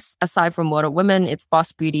projects. Aside from World of Women, it's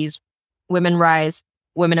Boss Beauties, Women Rise,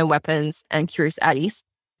 Women and Weapons, and Curious Addies.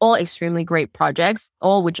 All extremely great projects,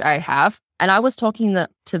 all which I have. And I was talking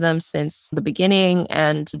to them since the beginning,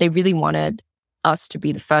 and they really wanted us to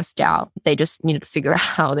be the first DAO. They just needed to figure out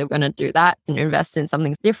how they were going to do that and invest in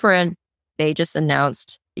something different. They just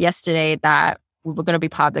announced yesterday that we were going to be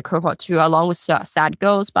part of the cohort 2, along with Sad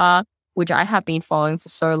Girls Bar, which I have been following for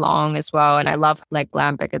so long as well. And I love like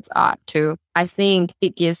Glam Beckett's art too. I think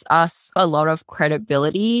it gives us a lot of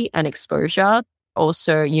credibility and exposure.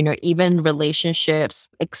 Also, you know, even relationships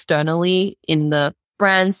externally in the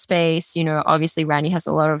brand space, you know, obviously Randy has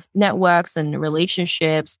a lot of networks and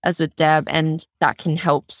relationships as with Deb, and that can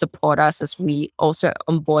help support us as we also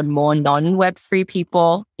onboard more non-Web3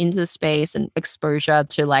 people into the space and exposure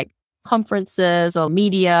to like conferences or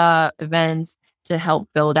media events to help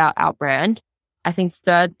build out our brand. I think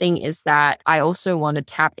third thing is that I also want to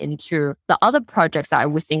tap into the other projects that are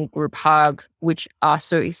within Group Hug, which are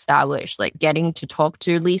so established, like getting to talk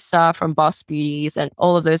to Lisa from Boss Beauties and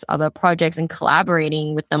all of those other projects and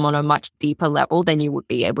collaborating with them on a much deeper level than you would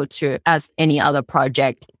be able to as any other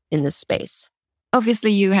project in the space.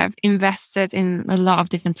 Obviously, you have invested in a lot of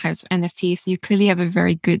different types of NFTs. You clearly have a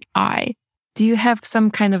very good eye. Do you have some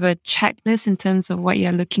kind of a checklist in terms of what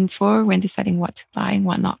you're looking for when deciding what to buy and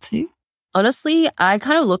what not to? Honestly, I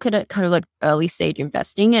kind of look at it kind of like early stage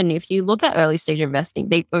investing. And if you look at early stage investing,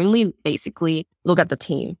 they only basically look at the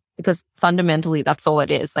team because fundamentally that's all it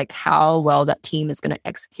is, like how well that team is going to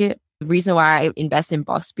execute. The reason why I invest in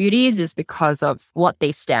Boss Beauties is because of what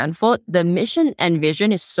they stand for. The mission and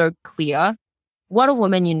vision is so clear. What a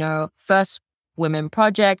Woman, you know, first women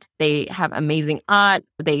project. They have amazing art.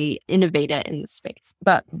 They innovated in the space.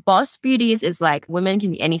 But Boss Beauties is like women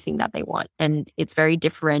can be anything that they want. And it's very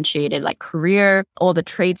differentiated, like career. All the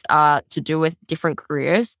traits are to do with different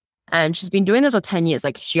careers. And she's been doing this for 10 years.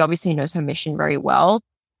 Like she obviously knows her mission very well,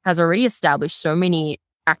 has already established so many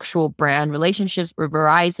actual brand relationships with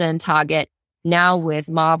Verizon, Target, now with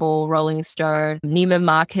Marvel, Rolling Stone, Neiman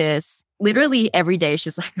Marcus. Literally every day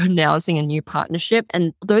she's like announcing a new partnership.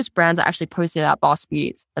 And those brands are actually posted at Boss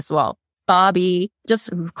Beauties as well. Barbie,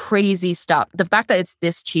 just crazy stuff. The fact that it's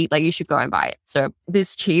this cheap, like you should go and buy it. So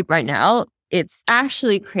this cheap right now, it's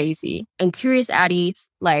actually crazy. And Curious Addies,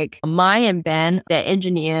 like Mai and Ben, they're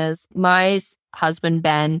engineers. Mai's husband,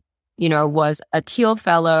 Ben, was a Teal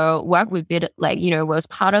fellow, worked with was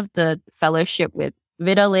part of the fellowship with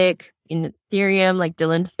Vitalik in Ethereum, like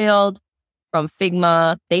Dylan Field from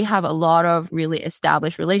Figma. They have a lot of really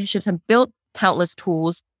established relationships and built countless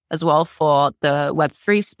tools as well for the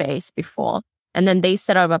Web3 space before. And then they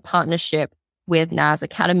set up a partnership with Nas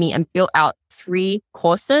Academy and built out 3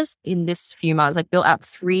 courses in this few months, like built out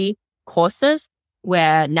 3 courses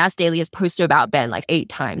where Nas Daily has posted about Ben like 8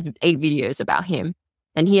 times, 8 videos about him.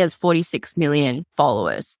 And he has 46 million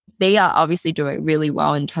followers. They are obviously doing really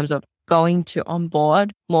well in terms of going to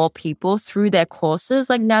onboard more people through their courses,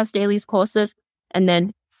 like Nas Daily's courses, and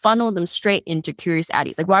then funnel them straight into Curious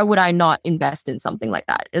Addies. Like, why would I not invest in something like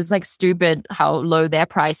that? It's like stupid how low their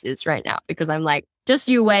price is right now, because I'm like, just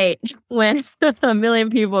you wait when a million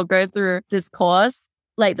people go through this course.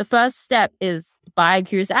 Like the first step is buy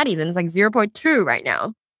Curious Addies and it's like 0.2 right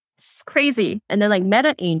now. It's crazy. And then like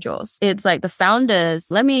Meta Angels, it's like the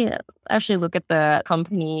founders. Let me actually look at the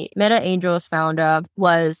company. Meta Angels founder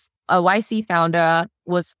was a YC founder,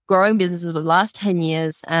 was growing businesses for the last 10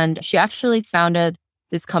 years. And she actually founded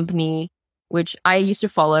this company, which I used to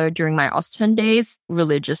follow during my Austin days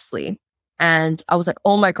religiously. And I was like,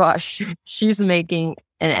 oh my gosh, she's making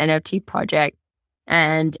an NFT project.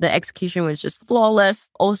 And the execution was just flawless,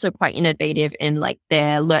 also quite innovative in like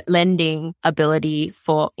their lending ability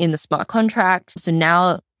in the smart contract. So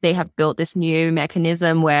now they have built this new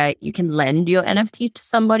mechanism where you can lend your NFT to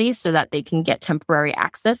somebody so that they can get temporary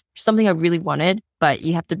access, something I really wanted, but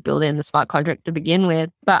you have to build it in the smart contract to begin with.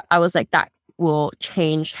 But I was like, that will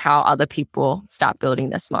change how other people start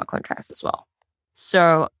building their smart contracts as well.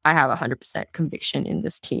 So I have 100% conviction in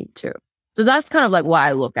this team too. So that's kind of like what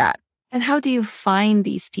I look at. And how do you find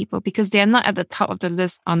these people? Because they're not at the top of the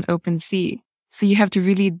list on OpenSea. So you have to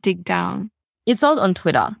really dig down. It's all on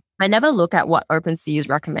Twitter. I never look at what OpenSea is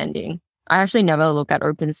recommending. I actually never look at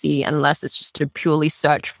OpenSea unless it's just to purely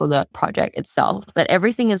search for the project itself. But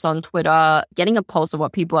everything is on Twitter, getting a pulse of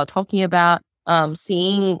what people are talking about,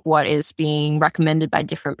 seeing what is being recommended by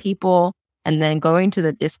different people, and then going to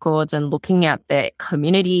the Discords and looking at the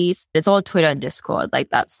communities. It's all Twitter and Discord. Like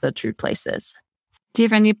that's the true places. Do you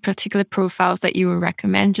have any particular profiles that you would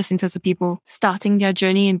recommend just in terms of people starting their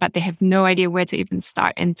journey but they have no idea where to even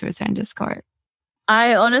start in Twitter and Discord?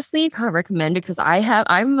 I honestly can't recommend it because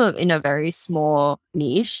I'm in a very small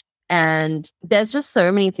niche and there's just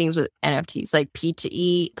so many things with NFTs like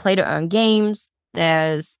P2E, play to earn games.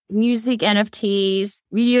 There's music NFTs,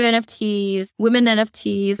 video NFTs, women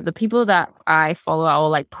NFTs. The people that I follow are all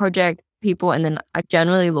like project people. And then I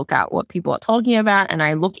generally look at what people are talking about and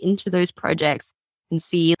I look into those projects and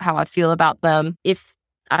see how I feel about them. If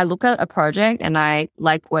I look at a project and I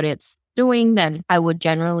like what it's doing, then I would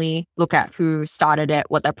generally look at who started it,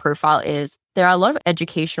 what their profile is. There are a lot of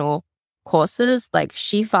educational courses, like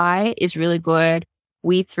SheFi is really good,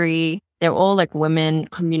 We3. They're all like women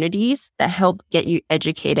communities that help get you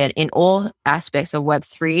educated in all aspects of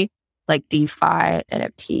Web3, like DeFi,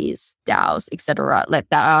 NFTs, DAOs, etc. Like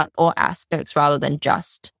that are all aspects rather than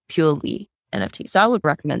just purely NFT. So I would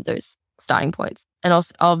recommend those starting points. And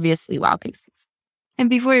also obviously WoW Pixies. And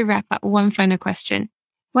before we wrap up, one final question.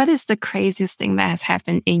 What is the craziest thing that has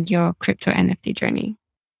happened in your crypto NFT journey?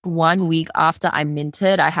 1 week after I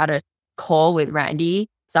minted, I had a call with Randy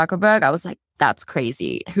Zuckerberg. I was like, that's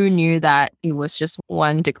crazy. Who knew that it was just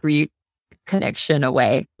 1 degree connection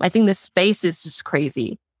away? I think the space is just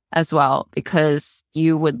crazy as well, because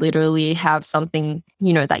you would literally have something,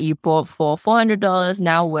 that you bought for $400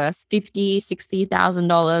 now worth $50,000,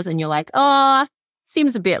 $60,000. And you're like, oh,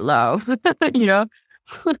 seems a bit low,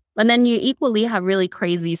 And then you equally have really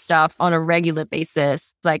crazy stuff on a regular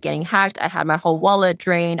basis, like getting hacked. I had my whole wallet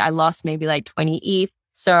drained. I lost maybe like 20 ETH.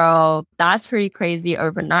 So that's pretty crazy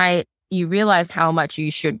overnight. You realize how much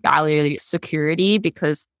you should value security,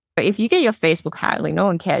 because if you get your Facebook hacked, like no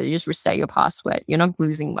one cares. You just reset your password. You're not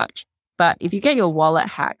losing much. But if you get your wallet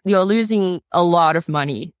hacked, you're losing a lot of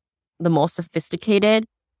money. The more sophisticated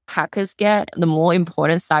hackers get, the more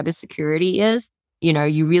important cybersecurity is. You know,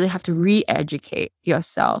 you really have to re-educate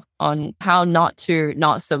yourself on how not to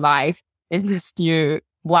not survive in this new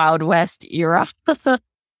Wild West era.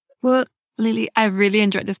 Well, Lily, I really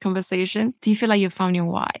enjoyed this conversation. Do you feel like you found your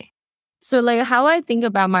why? So like how I think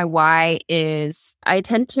about my why is I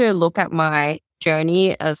tend to look at my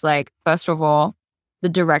journey as like, first of all, the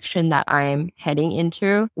direction that I'm heading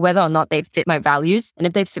into, whether or not they fit my values. And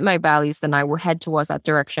if they fit my values, then I will head towards that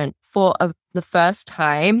direction. For the first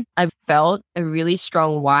time, I've felt a really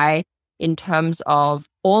strong why in terms of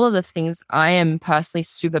all of the things I am personally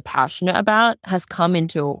super passionate about has come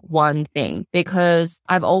into one thing, because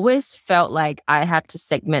I've always felt like I had to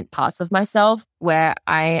segment parts of myself where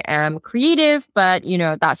I am creative, but you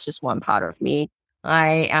know, that's just one part of me.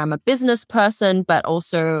 I am a business person, but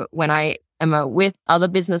also when I am with other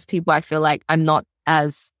business people, I feel like I'm not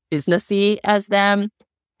as businessy as them.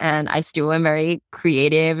 And I still am very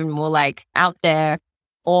creative and more like out there.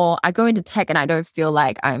 Or I go into tech and I don't feel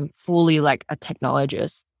like I'm fully like a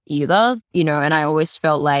technologist either, you know, and I always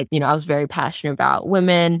felt like, you know, I was very passionate about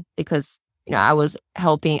women because, you know, I was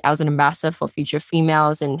an ambassador for Future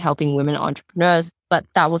Females and helping women entrepreneurs, but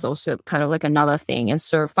that was also kind of like another thing. And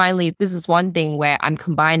so finally, this is one thing where I'm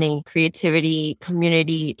combining creativity,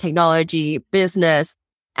 community, technology, business,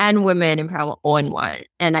 and women empowerment all in one.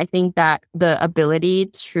 And I think that the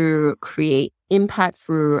ability to create impact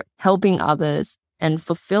through helping others and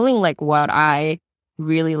fulfilling like what I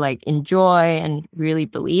really like enjoy and really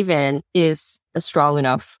believe in is a strong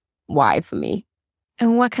enough why for me.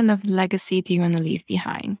 And what kind of legacy do you want to leave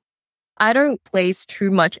behind? I don't place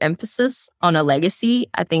too much emphasis on a legacy.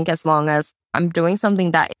 I think as long as I'm doing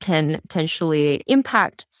something that can potentially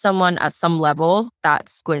impact someone at some level,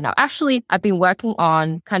 that's good enough. Actually, I've been working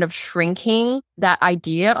on kind of shrinking that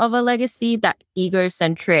idea of a legacy, that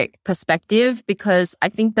egocentric perspective, because I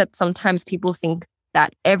think that sometimes people think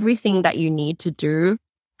that everything that you need to do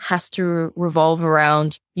has to revolve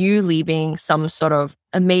around you leaving some sort of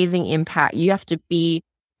amazing impact. You have to be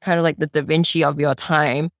kind of like the Da Vinci of your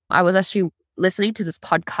time. I was actually listening to this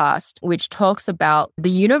podcast, which talks about the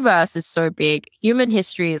universe is so big. Human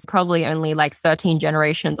history is probably only like 13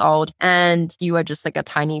 generations old. And you are just like a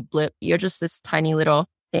tiny blip. You're just this tiny little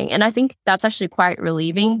thing. And I think that's actually quite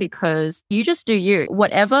relieving because you just do you.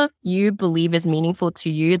 Whatever you believe is meaningful to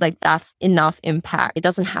you, like that's enough impact. It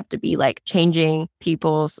doesn't have to be like changing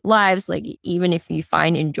people's lives. Like even if you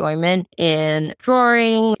find enjoyment in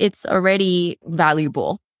drawing, it's already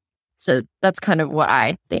valuable. So that's kind of what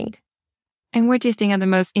I think. And what do you think are the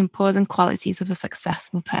most important qualities of a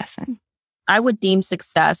successful person? I would deem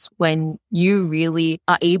success when you really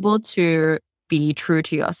are able to be true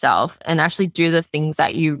to yourself and actually do the things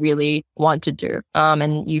that you really want to do.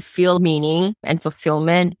 And you feel meaning and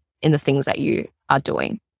fulfillment in the things that you are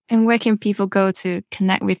doing. And where can people go to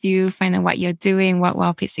connect with you, find out what you're doing, what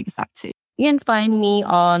Wildpixie is up to? You can find me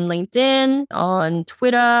on LinkedIn, on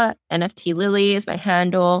Twitter. NFT Lily is my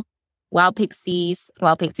handle. Wildpixies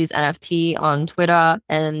NFT on Twitter.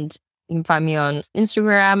 And you can find me on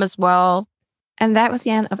Instagram as well. And that was the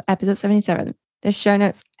end of episode 77. The show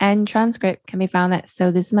notes and transcript can be found at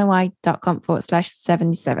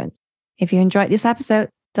sothisismywhy.com/77. If you enjoyed this episode,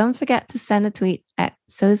 don't forget to send a tweet at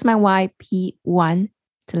sothisismywhyp1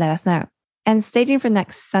 to let us know. And stay tuned for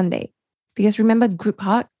next Sunday, because remember Group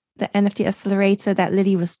Hug, the NFT accelerator that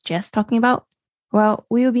Lily was just talking about? Well,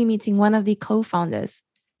 we will be meeting one of the co-founders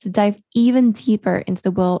to dive even deeper into the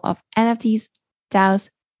world of NFTs, DAOs,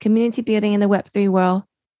 community building in the Web3 world,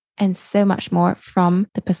 and so much more from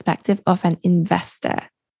the perspective of an investor.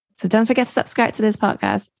 So don't forget to subscribe to this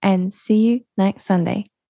podcast and see you next Sunday.